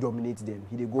go fit dominate them,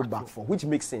 he go back four, which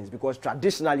makes sense because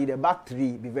traditionally the back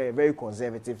three be very very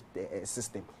conservative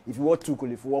system. If you want to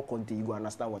call, if you want Conte, you go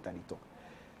understand what they talk.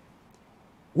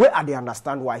 Where are they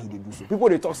understand why he did do so? People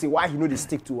they talk say why he know they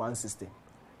stick to one system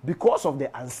because of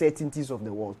the uncertainties of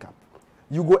the World Cup.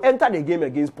 You go enter the game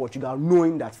against Portugal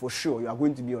knowing that for sure you are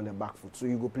going to be on the back foot, so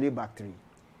you go play back three.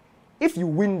 If you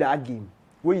win that game,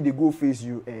 when they go face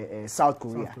you South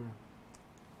Korea,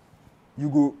 you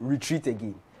go retreat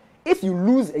again. If you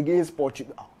lose against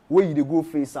Portugal, when you go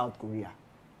face South Korea,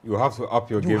 you have to up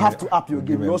your game. You have to up your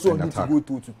game. You also need to go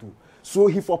 2-2. So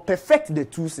he for perfect the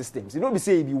two systems. You don't be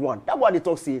say if you won. That's why they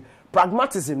talk say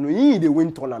pragmatism. No, they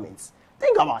win tournaments.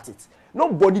 Think about it.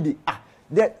 Nobody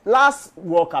the last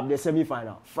World Cup, the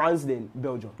semi-final, France then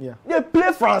Belgium. Yeah. They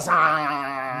play France.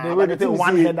 They take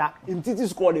one header. In Citi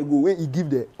score they go when he give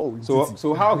the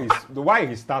So why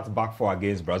he starts back four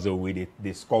against Brazil with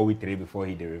they score with 3 before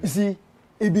he derives? You see,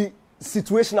 it be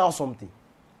situational something.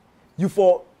 You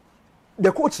for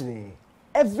the coach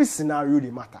every scenario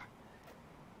they matter.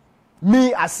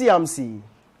 Me, I see him say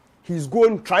he's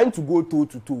trying to go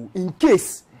 2-2 in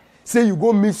case say you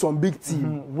go meet some big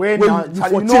team when you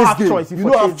don't have choice. You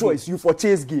don't have choice. You for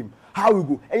chase game. How we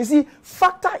go? And you see,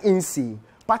 factor in say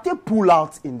Partey pull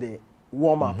out in the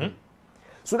warm up.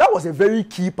 So that was a very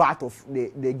key part of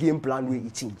the game plan where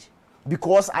it changed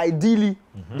because ideally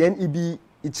then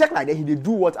it check like that he did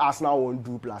do what Arsenal won't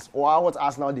do plus or what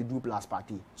Arsenal they do plus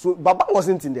Partey. So Baba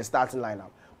wasn't in the starting lineup.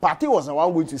 Partey was the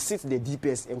one going to sit the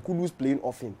deepest and Kulu's playing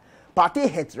off him. Partey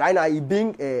hit right now. He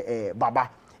being Baba,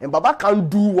 and Baba can't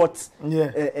do what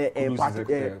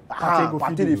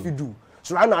Partey if you do.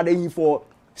 So right now they for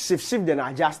shift then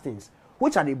adjust things.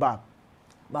 Which are the bad?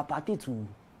 But Partey too.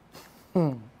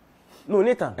 No,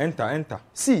 Nathan. Enter.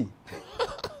 See,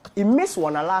 he missed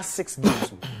one of the last 6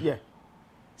 games. Yeah.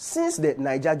 Since the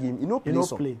Niger game, he no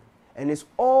play. And it's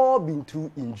all been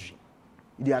through injury.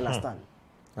 You understand?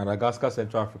 Madagascar,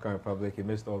 Central African Republic, he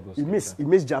missed all those. He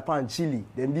missed Japan, Chile,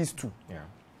 then these 2. Yeah.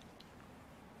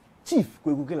 Chief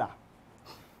Kwekukela.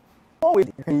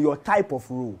 In your type of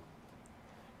role,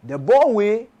 the ball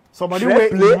way somebody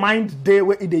way mind day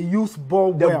where they use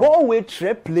ball. The ball way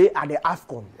trap play at the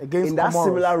AFCON against in that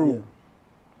similar role.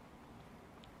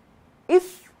 Yeah.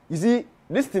 If you see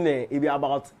this thing, it be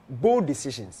about bold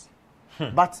decisions,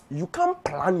 but you can't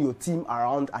plan your team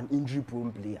around an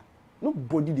injury-prone player.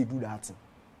 Nobody they do that thing.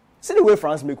 See the way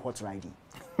France make hot right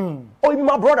there. Oh, even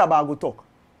my brother about go talk.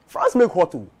 France make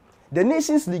hot too. The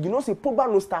Nations League, you know, say Pogba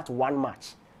no start 1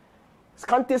 match.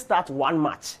 Kante start 1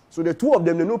 match. So the 2 of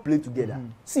them, they no play together.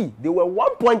 See, they were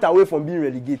 1 point away from being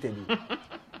relegated.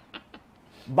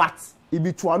 But it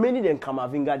be Tchouaméni then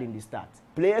Camavinga in the start.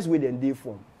 Players with them they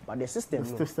form. But the system,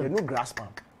 they no grasp them.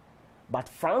 But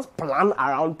France plan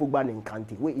around Pogba and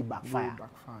Kante, where it backfire.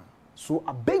 So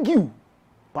I beg you,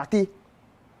 Partey,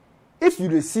 if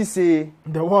you see say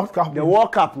the World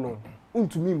Cup no,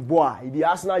 to me boy, if the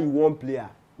Arsenal you want player,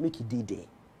 make it day there,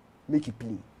 make it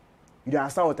play. You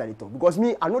understand what I talk? Because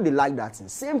me, I know they like that thing.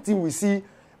 Same thing we see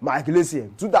Michael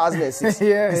Essien 2006.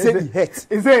 Yeah, he said he hurt.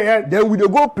 Then we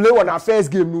go play on our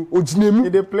first game no,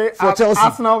 they play for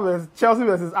Chelsea. Chelsea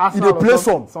versus Arsenal. They play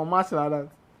some match like that.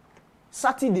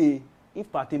 Saturday,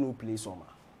 if Partey no play summer,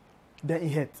 then he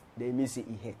hurt. They may say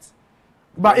he hurt.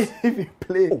 But if you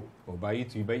play, but you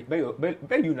too,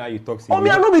 but you now you talk. Me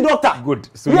I no be doctor. Good.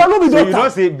 Me I no be doctor. You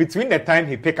don't say between the time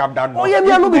he pick up that. Me I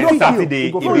no be doctor. Saturday,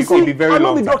 it will be very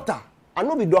long. I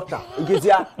no be doctor.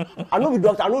 Nketsia, I no be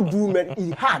doctor. I no do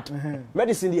medicine. It hard.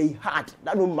 Medicine there, it hard.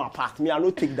 That no my part. Me I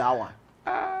no take that one.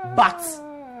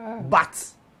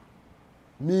 But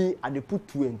me I dey put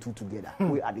 2 and 2 together.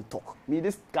 We at the talk. Me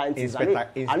this kind things.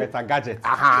 Inspector Gadget.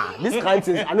 This kind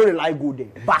things I know they like go there.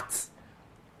 But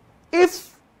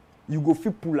if you go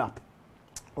fit pull up,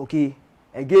 okay,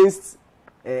 against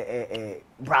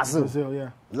Brazil, yeah.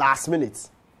 Last minute,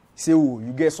 say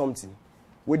you get something,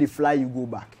 where they fly you go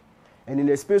back, and in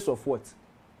the space of what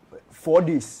 4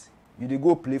 days you dey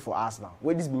go play for Arsenal.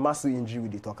 Where this be massive injury we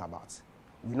dey talk about.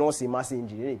 We not say massive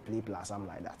injury, they play plus something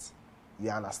like that. You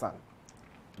understand?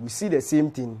 We see the same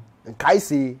thing. And Kai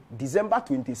say December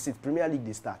 26th, Premier League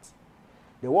they start.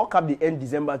 The World Cup they end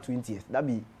December 20th. That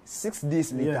be 6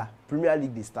 days later. Yeah. Premier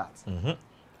League they start.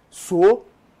 So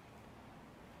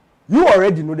you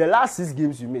already know the last 6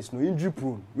 games you missed, no injury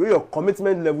prone. Your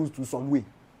commitment levels to some way.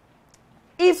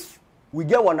 If we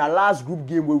get one our last group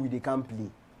game where they can't play,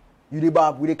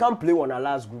 they can't play on our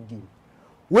last group game.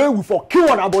 Where we for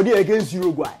kill on our body against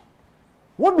Uruguay.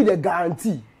 What be the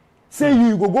guarantee? Say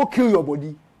you go kill your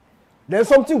body, then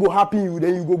something go happen you,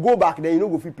 then you go back, then you no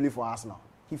go fit play for Arsenal.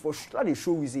 He for start the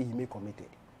show we say he may committed.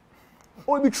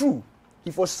 Oh, it be true.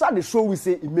 He for start the show we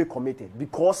say he may committed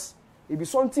because it be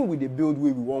something with the build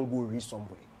where we won't go reach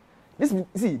somewhere. This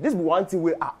be one thing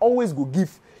where I always go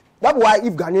give. That's why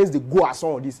if Ghanaians they go at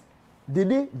some of this,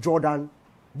 they Jordan,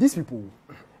 these people,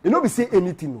 they don't be say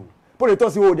anything no. But they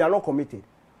talk say they are not committed.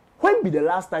 When be the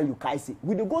last time you guys say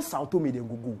we they go Sao Tome then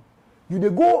go? You they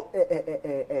go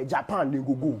Japan then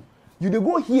go. You they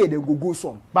go here then go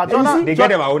some. But they get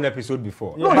them our own episode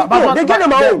before. No, but they get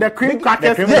them our own. The cream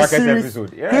crackers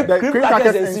episode. Yeah. The cream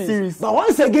crackers series. But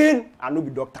once again, I no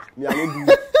be doctor. Me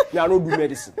I no do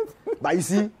medicine. But you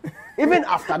see, even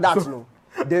after that,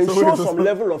 they show some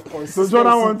level of consistency. So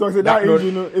Jordan want to say that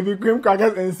age, if you cream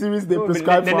crackers and series they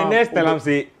prescribe for. Then the next tell them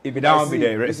say if it don't be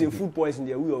the rest. It's a food poison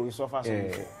there. We always suffer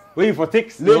some. When you for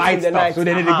take light stuff, so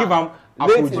then they give them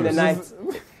apple juice. In the night.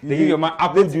 They give you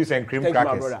apple juice and cream crackers.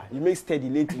 My brother. You make steady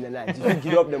late in the night. You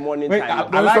get up the morning Wait,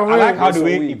 time. I like how the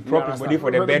way he prop his body for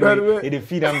the bed. They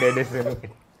feed them there.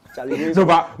 No,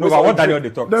 but what Daniel they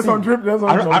talk. There's some drip.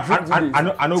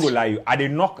 I no go lie you. I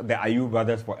did knock the Ayew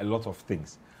brothers for a lot of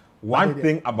things. One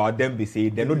thing about them, they say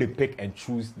they know they pick and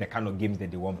choose the kind of games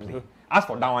that they want to play. As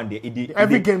for that one, they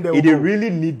really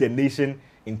need the nation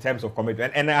in terms of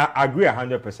commitment, and I agree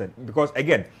 100% because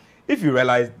again, if you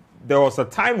realize there was a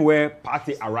time where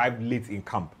Partey arrived late in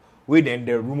camp, where then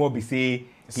the rumor be say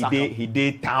he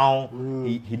did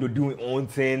town, he do doing own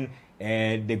thing,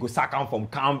 and they go sack him from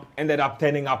camp, ended up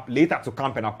turning up later to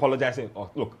camp and apologizing. Oh,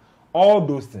 look, all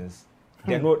those things.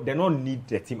 They don't need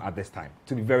the team at this time,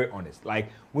 to be very honest.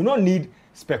 Like, we don't need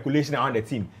speculation around the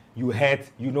team. You hurt,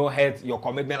 your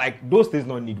commitment. Like, those things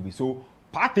don't need we. So,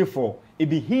 Partey for, it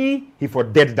be he for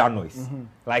dead that noise.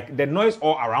 Like, the noise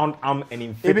all around him and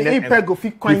in fitness.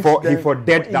 He for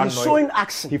dead that noise. Showing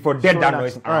action. He for dead that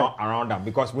noise around them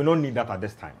because we don't need that at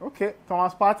this time. Okay,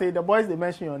 Thomas Partey, the boys, they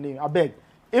mention your name. I beg,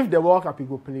 if the World Cup, you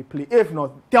go play. If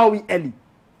not, tell me early.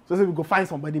 So we go find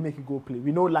somebody, make you go play.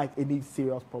 We know like any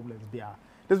serious problems there.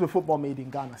 This is football made in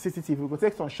Ghana. Citi TV. We go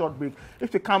take some short break.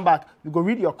 If you come back, we go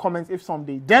read your comments if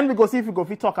someday. Then we go see if we go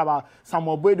talk about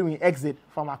Samuel Boadu in exit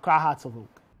from Accra Hearts of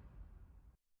Oak.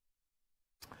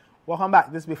 Welcome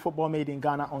back. This is football made in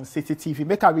Ghana on Citi TV.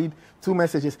 Make I read 2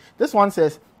 messages. This one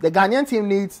says the Ghanaian team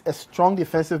needs a strong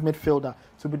defensive midfielder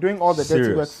to be doing all the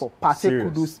dirty work for Partey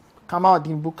Kudus,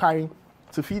 Kamaldeen Bukari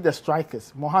to feed the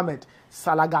strikers. Mohammed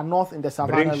Salaga North in the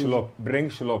Savannah. Bring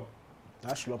Shlop.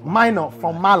 Minor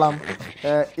from Malam.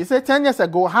 He said 10 years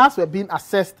ago, Hearts were being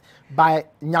assessed by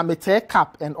Nyamete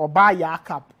Cap and Obaya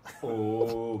Cap.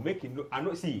 Oh, make it. I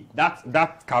know. See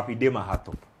that cap he did my heart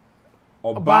up.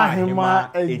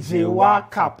 Obahima Ejewa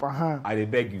Cap. I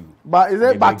beg you.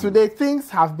 But but today things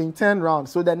have been turned around,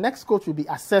 so the next coach will be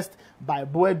assessed by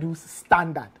Boadu's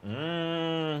standard.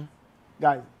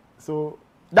 Guys, so.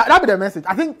 That be the message.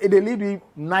 I think they lead me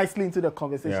nicely into the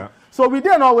conversation. Yeah. So we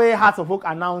didn't know where Hearts of Oak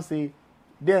announced they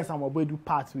and Samuel Boadu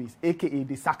part ways, aka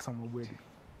they sack Samuel Boadu.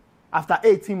 After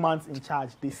 18 months in charge,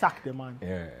 they sack the man.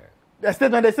 Yeah. The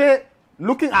statement they say,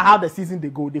 looking at how the season they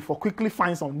go, they for quickly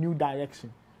find some new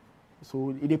direction.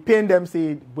 So they pain them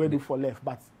say Boadu for left,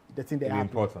 but the thing they have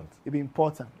it be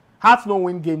important. Hearts no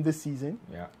win game this season.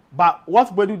 Yeah. But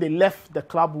what Boadu they left the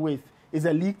club with is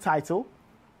a league title,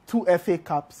 2 FA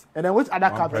Cups, and then which other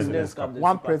cup? President's Cup,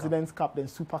 one President's Cup, then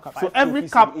Super Cup. So 5 every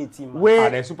cup in 18 months. where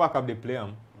the Super Cup they play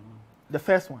them. The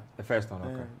first one. The first one,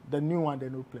 okay. The new one, they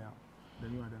no play. The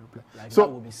new one, they no play. Like So,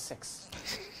 that will be 6.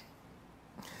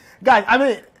 guys, I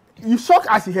mean, you shocked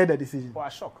as you heard the decision. For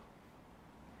a shock.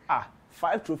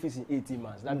 5 trophies in 18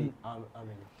 months. That be how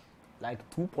many? Like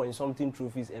 2-point-something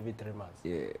trophies every 3 months.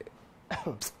 Yeah.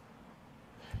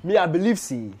 Me, I believe,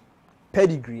 see,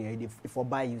 pedigree, if I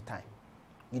buy you time.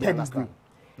 You don't understand?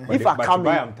 If I come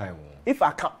buy in, him time. if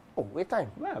I come, wait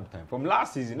time. Buy him time. From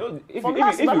last season, no.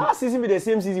 Last season be the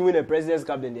same season when the President's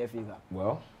Cup and the FA Cup.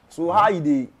 Well. So how you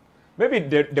dey? Maybe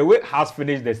the way Hearts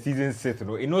finished the season sit, you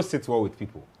know, it no sit well with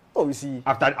people. Oh, you see.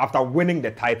 After winning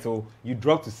the title, you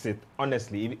drop to sit.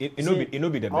 Honestly, it no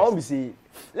be the best. I want to say,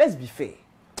 let's be fair.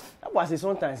 That's why I say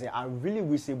sometimes I really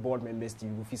wish say board members to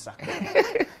you feel sacked.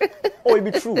 Oh, it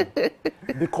be true.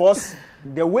 Because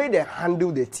the way they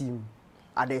handle the team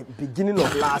at the beginning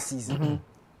of last season,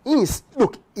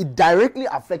 it directly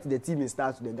affects the team in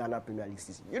start to the Ghana Premier League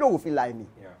season. You know who feel like me?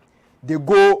 Yeah. They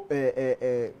go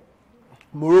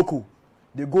Morocco,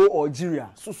 they go Algeria,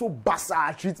 so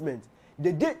bizarre treatment.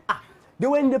 They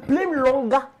were in the plane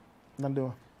longer than they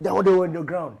were in the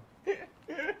ground.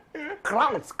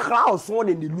 Crowds, one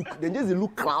in the look. They just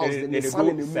look crowds. Then they sun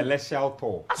in the moon. Celestial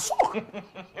tour.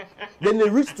 Then they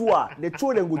reach to her. They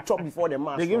throw them go chop before the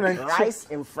match. They give them rice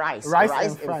and fries.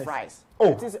 Rice and fries.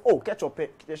 Ketchup.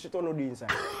 The shit on the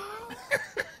inside.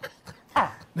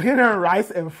 They give them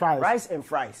rice and fries. Rice and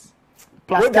fries.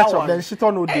 Plus ketchup, then shit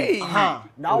on the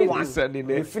That one.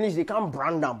 They finish. They can't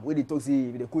brand them. Where they talk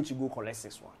say the coach go collect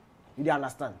 6-1. You don't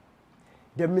understand?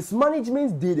 The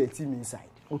mismanagement did the team inside.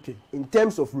 Okay. In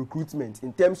terms of recruitment,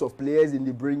 in terms of players in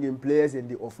the bring in, players in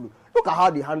the offload. Look at how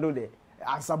they handle the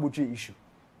Asabuchi issue.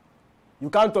 You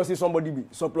can't say somebody be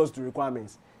surplus to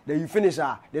requirements. Then you finish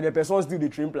then the person still the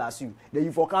train plus you. Then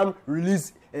you for come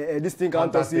release this thing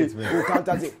counter say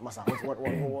counter say Masa, what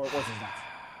is that?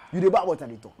 You debate what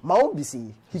they talk. My own be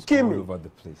say he came all in over the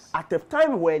place at the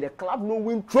time where the club no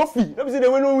win trophy. Let me say they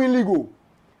no win league.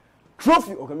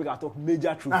 Trophy. Okay, we can talk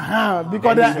major trophy.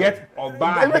 Because they get Oba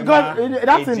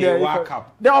that's in there.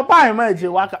 The Oba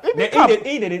Ejewaka.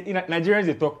 Nigerians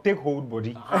they talk take hold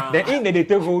body. Then they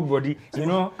take hold body. You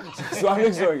know. So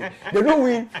I'm sorry. They don't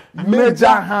win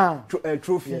major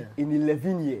trophy in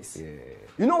 11 years. Yeah.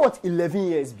 You know what 11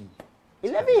 years be?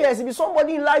 11 years it be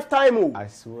somebody in lifetime. Oh. I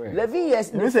swear. 11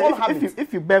 years.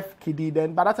 If you bet Kidi,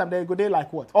 then by that time they go there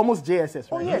like what? Almost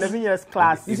JSS. Right? Oh, yes. 11 years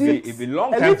class. It be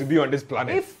long time to be on this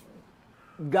planet. If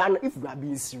Ghana, if we are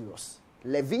being serious,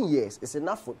 11 years is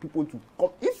enough for people to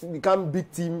come. If you become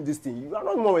big team, this thing, you are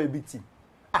not more a big team.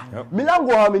 Milan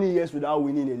go how many years without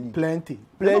winning a league? Plenty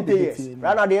Years.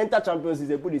 Right now, they enter Champions League,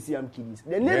 they put the CM Kiddies.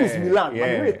 The name is Milan, but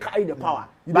they really carry the power.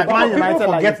 But Man United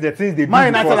forget the things they do. Man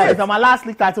United like my last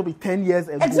league title be 10 years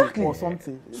ago or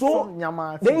something.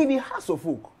 So they even Hearts of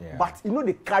Oak, but you know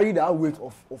they carry that weight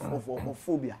of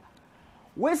phobia.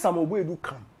 When Samuel Boadu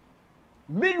come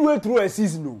midway through a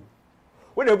season,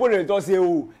 when they put it say,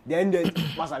 then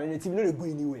the team no they go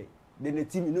anywhere. Then the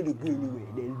team no they go anywhere.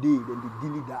 Then they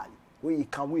dilly dally. When you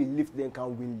come, when you lift, then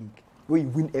can win league. When you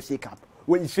win FA Cup.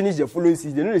 When you finish the following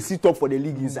season, they know they sit up for the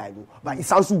league inside. But it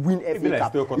sounds to win FA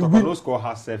Cup. No score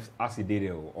has as he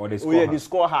did or the score. Oh yeah, the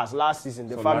score has last season.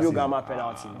 The Fabio Gama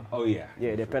penalty. Oh yeah.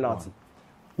 Yeah, the penalty.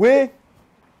 Where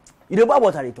you know about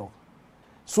what I talk.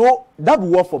 So that will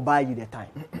work for buy you the time.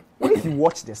 What if you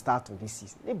watch the start of this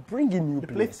season? They bring in new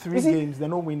players. Play 3 games, they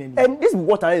don't win anything. And this is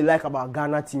what I really like about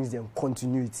Ghana teams, their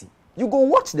continuity. You go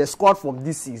watch the squad from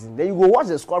this season, then you go watch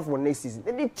the squad from next season.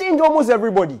 Then they change almost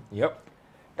everybody. Yep.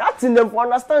 That's in them for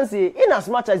understand, say, in as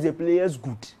much as the players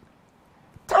good,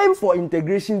 time for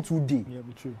integration today. Yeah,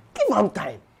 be true. Give them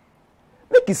time.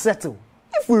 Make it settle.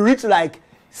 If we reach like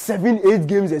 7-8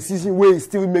 games a season where you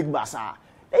still make Basa,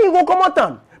 then you go come out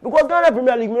time. Because Ghana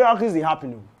Premier League miracles is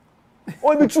happening.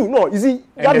 Oh, it be true. No, you see,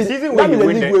 the season where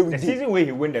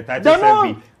he win the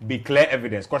title be clear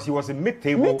evidence because he was in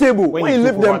mid-table when he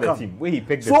took over the team. When he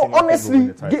picked the team. So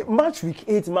honestly, match week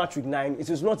 8, match week 9, it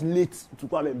is not late to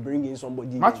come and bring in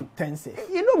somebody. Match week 10, say.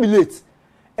 It not be late.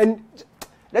 And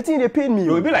that thing they paid me. It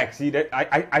will be like, see, that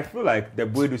I feel like the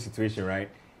Boadu situation,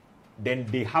 right? Then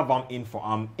they have him in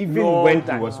for even when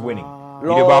he was winning.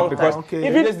 Because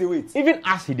even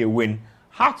as he they win,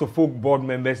 Hearts of Oak board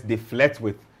members they flirt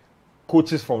with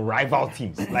coaches from rival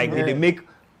teams. Like they make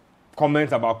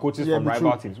comments about coaches from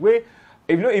rival teams. Where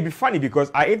it'd be funny because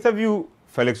I interview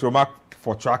Felix Romac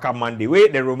for Tracker Monday. Where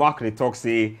the Romac they talk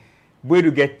say, where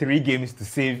to get 3 games to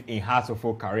save in Hearts of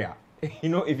Oak career.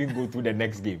 Even go to the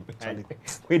next game.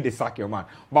 Where they sack your man.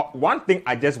 But one thing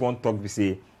I just want to talk to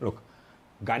say, look,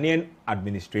 Ghanaian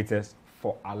administrators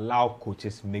for allow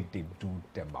coaches make them do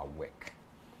them work.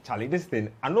 Charlie, this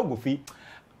thing I know go fee.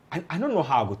 I don't know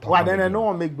how I go talk. Why then no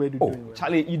one make Boadu doing well.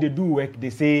 Charlie, you they do work. They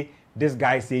say this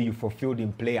guy say you fulfilled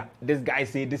in player. This guy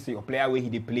say this is your player where he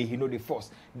they play. He know the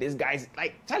force. This guy's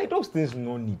like Charlie. Those things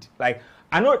no need. Like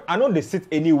I know they sit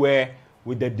anywhere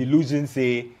with the delusion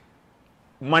say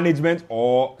management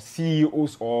or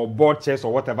CEOs or board chairs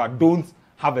or whatever don't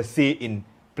have a say in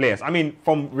players. I mean,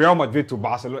 from Real Madrid to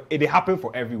Barcelona, it happen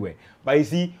for everywhere. But you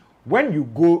see, when you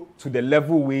go to the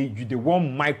level where you they want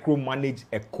micromanage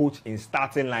a coach in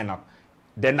starting lineup,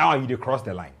 then now you they cross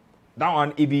the line. That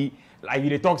one it be like you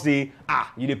they talk say,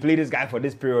 you they play this guy for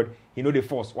this period, you know the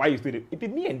force. Why you still it be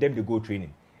me and them they go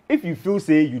training. If you feel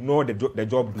say you know the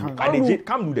job do, and they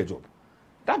come do the job.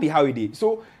 That be how it is.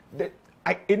 So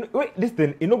this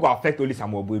thing it not go affect only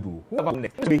Samuel Boadu.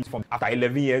 Whoever from after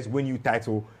 11 years when you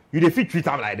title, you defeat treat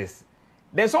him like this.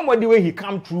 Then somebody where he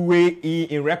come through way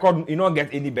in record, you not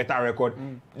get any better record.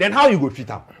 Then how you go treat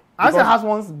him? I say has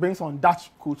once brings on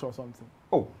Dutch coach or something.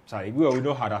 Oh, sorry, we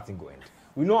know how that thing go end.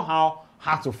 We know how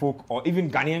Hearts of Oak or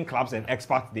even Ghanaian clubs and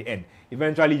experts they end.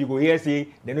 Eventually you go here say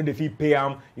they know the fee pay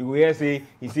him. You go here say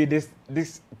he say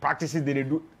this practices they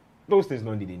do. Those things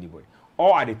don't need anybody.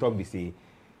 All at the talk they say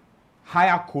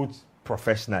hire coach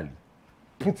professionally,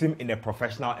 put him in a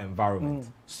professional environment,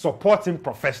 support him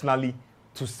professionally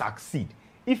to succeed.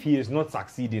 If he is not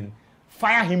succeeding,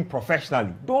 fire him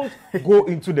professionally. Don't go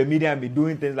into the media and be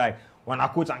doing things like when a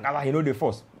coach and gather, he know the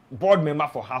force. Board member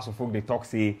for Hearts of Oak, they talk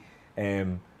say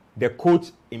the coach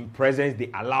in presence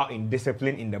they allow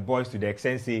indiscipline in the boys to the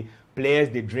extent say players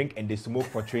they drink and they smoke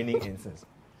for training instance.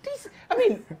 This, I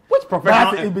mean, which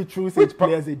professional? That's it be true. Say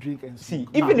players they drink and see.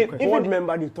 smoke. Even if board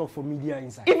member they talk for media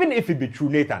inside. Even if it be true,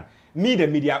 Nathan, me the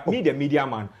media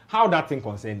man, how that thing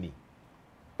concern me?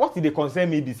 What did they concern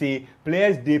me? They say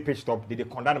players they pitched up, did they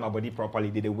conduct my body properly,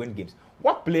 did they win games?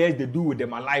 What players they do with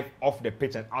them alive off the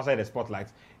pitch and outside the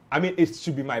spotlights? I mean, it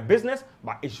should be my business,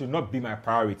 but it should not be my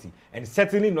priority, and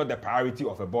certainly not the priority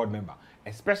of a board member,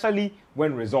 especially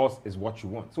when results is what you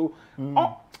want. So,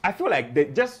 I feel like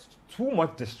there's just too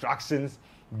much distractions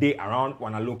they around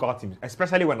when our local teams,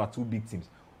 especially when our two big teams,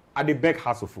 at the beg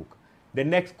Hearts of Oak. The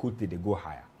next coach they go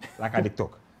hire, like at the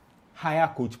talk,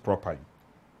 hire coach properly.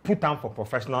 Put them for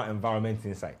professional environments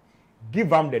inside. Give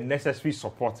them the necessary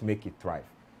support to make it thrive.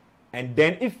 And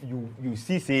then if you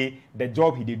see, say, the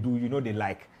job he they do, you know they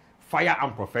like, fire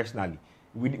them professionally.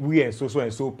 We and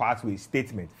so pathway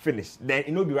statement, finish. Then,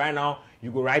 you know, be right now,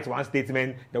 you go write one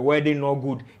statement, the wording no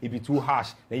good, it be too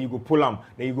harsh. Then you go pull them,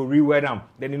 then you go reword them,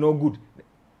 then it no good.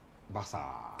 Basa.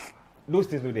 Those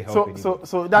things no they help.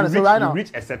 So right now you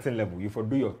reach a certain level, you for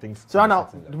do your things. So right now,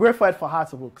 the way forward for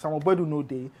Hearts of Oak, Samuel Boadu no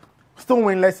day. Still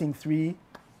win less in 3.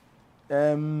 They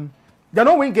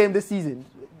don't win game this season,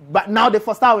 but now they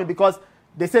first start win because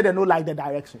they say they don't like the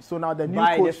direction. So now the new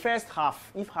by coach. the first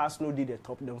half, if Hearts no did the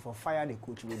top, them for fire the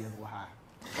coach will go hire.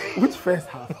 Which first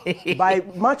half? By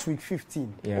match week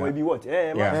 15, or maybe what?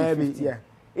 Match week 15. Yeah.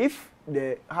 If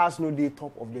the Hearts no did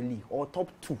top of the league or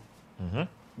top 2,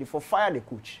 they for fire the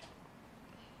coach,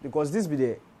 because this be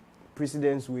the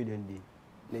precedence way then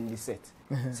they set.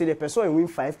 Say the person will win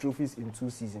 5 trophies in 2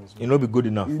 seasons. You know be good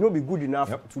enough. You know be good enough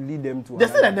to lead them to. They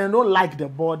say that they don't like the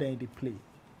ball that they play.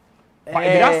 But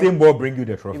if that same ball bring you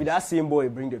the trophy. If that same boy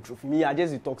bring the trophy, me I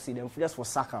just talk see them just for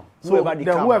sack him. So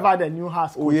whoever the new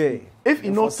Hearts coach, if he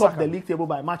not top the league table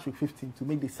by match week 15 to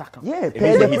make the sack him. Yeah, he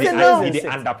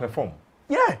underperform.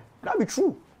 Yeah, that be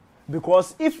true.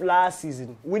 Because if last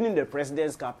season winning the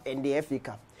President's Cup and the FA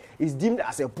Cup is deemed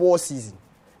as a poor season,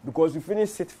 because you finish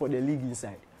 6th for the league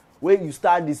inside. When you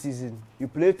start this season, you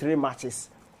play 3 matches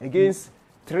against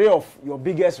 3 of your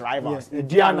biggest rivals. Yes,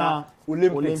 Diana,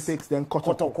 Olympics, then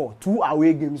Kotoko. 2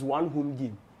 away games, 1 home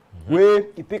game. Where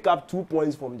you pick up 2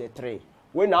 points from the 3.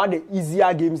 When now the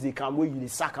easier games they come, where you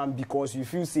sack them because you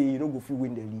feel say you don't go feel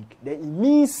win the league. Then it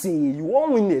means say you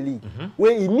won't win the league.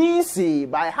 Where it means say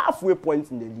by halfway point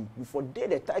in the league, you forget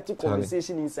the title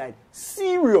conversation inside.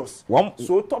 Serious.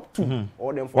 So top 2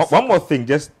 or them. One more thing,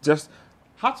 just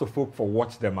Hearts of Oak for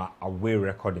watch them away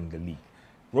record in the league.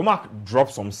 Romac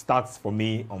dropped some stats for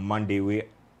me on Monday where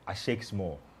I shake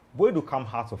small. Boadu come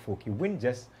Hearts of Oak, he win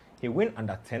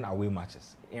under 10 away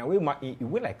matches. He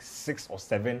win like 6 or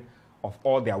 7 of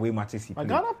all the away matches he played.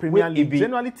 Ghana Premier League,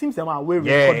 generally teams them are away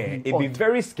record. Yeah, it be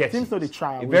very sketchy. Teams know they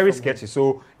try. Very sketchy.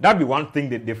 So that be one thing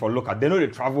that they for look at. They know they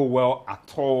travel well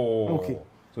at all. Okay.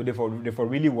 So they for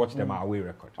really watch them away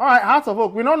record. All right, Hearts of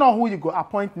Oak. We don't know who you go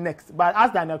appoint next, but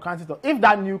ask Daniel Quao if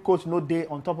that new coach no day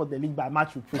on top of the league by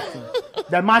match week 15,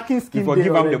 the marking scheme. You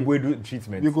give him the Boadu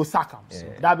treatment. You go sack him. Yeah.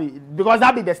 So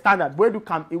that be the standard. Boadu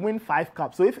come, he win 5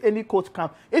 cups. So if any coach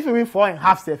come, if he win 4 and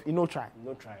half safe, he no try.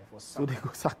 No try for so they go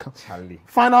sack him. Charlie.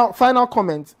 Final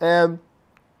comment.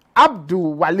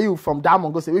 Abdul Waliu from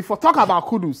Diamond go say, if we talk about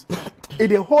Kudus, if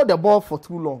they hold the ball for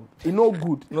too long, it's no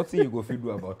good. Nothing you go feel do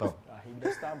about that.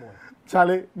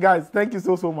 Charlie, guys, thank you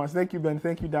so much. Thank you, Ben.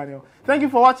 Thank you, Daniel. Thank you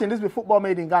for watching. This is Football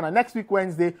Made in Ghana. Next week,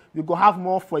 Wednesday, we go have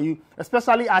more for you,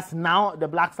 especially as now the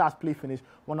Black Stars play finish.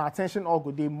 When our attention all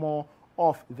go day more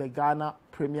of the Ghana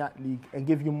Premier League and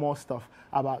give you more stuff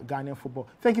about Ghanaian football.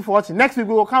 Thank you for watching. Next week,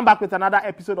 we will come back with another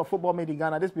episode of Football Made in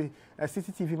Ghana. This will be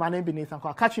Citi TV. My name is Nathan Quao.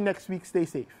 I'll catch you next week. Stay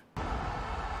safe.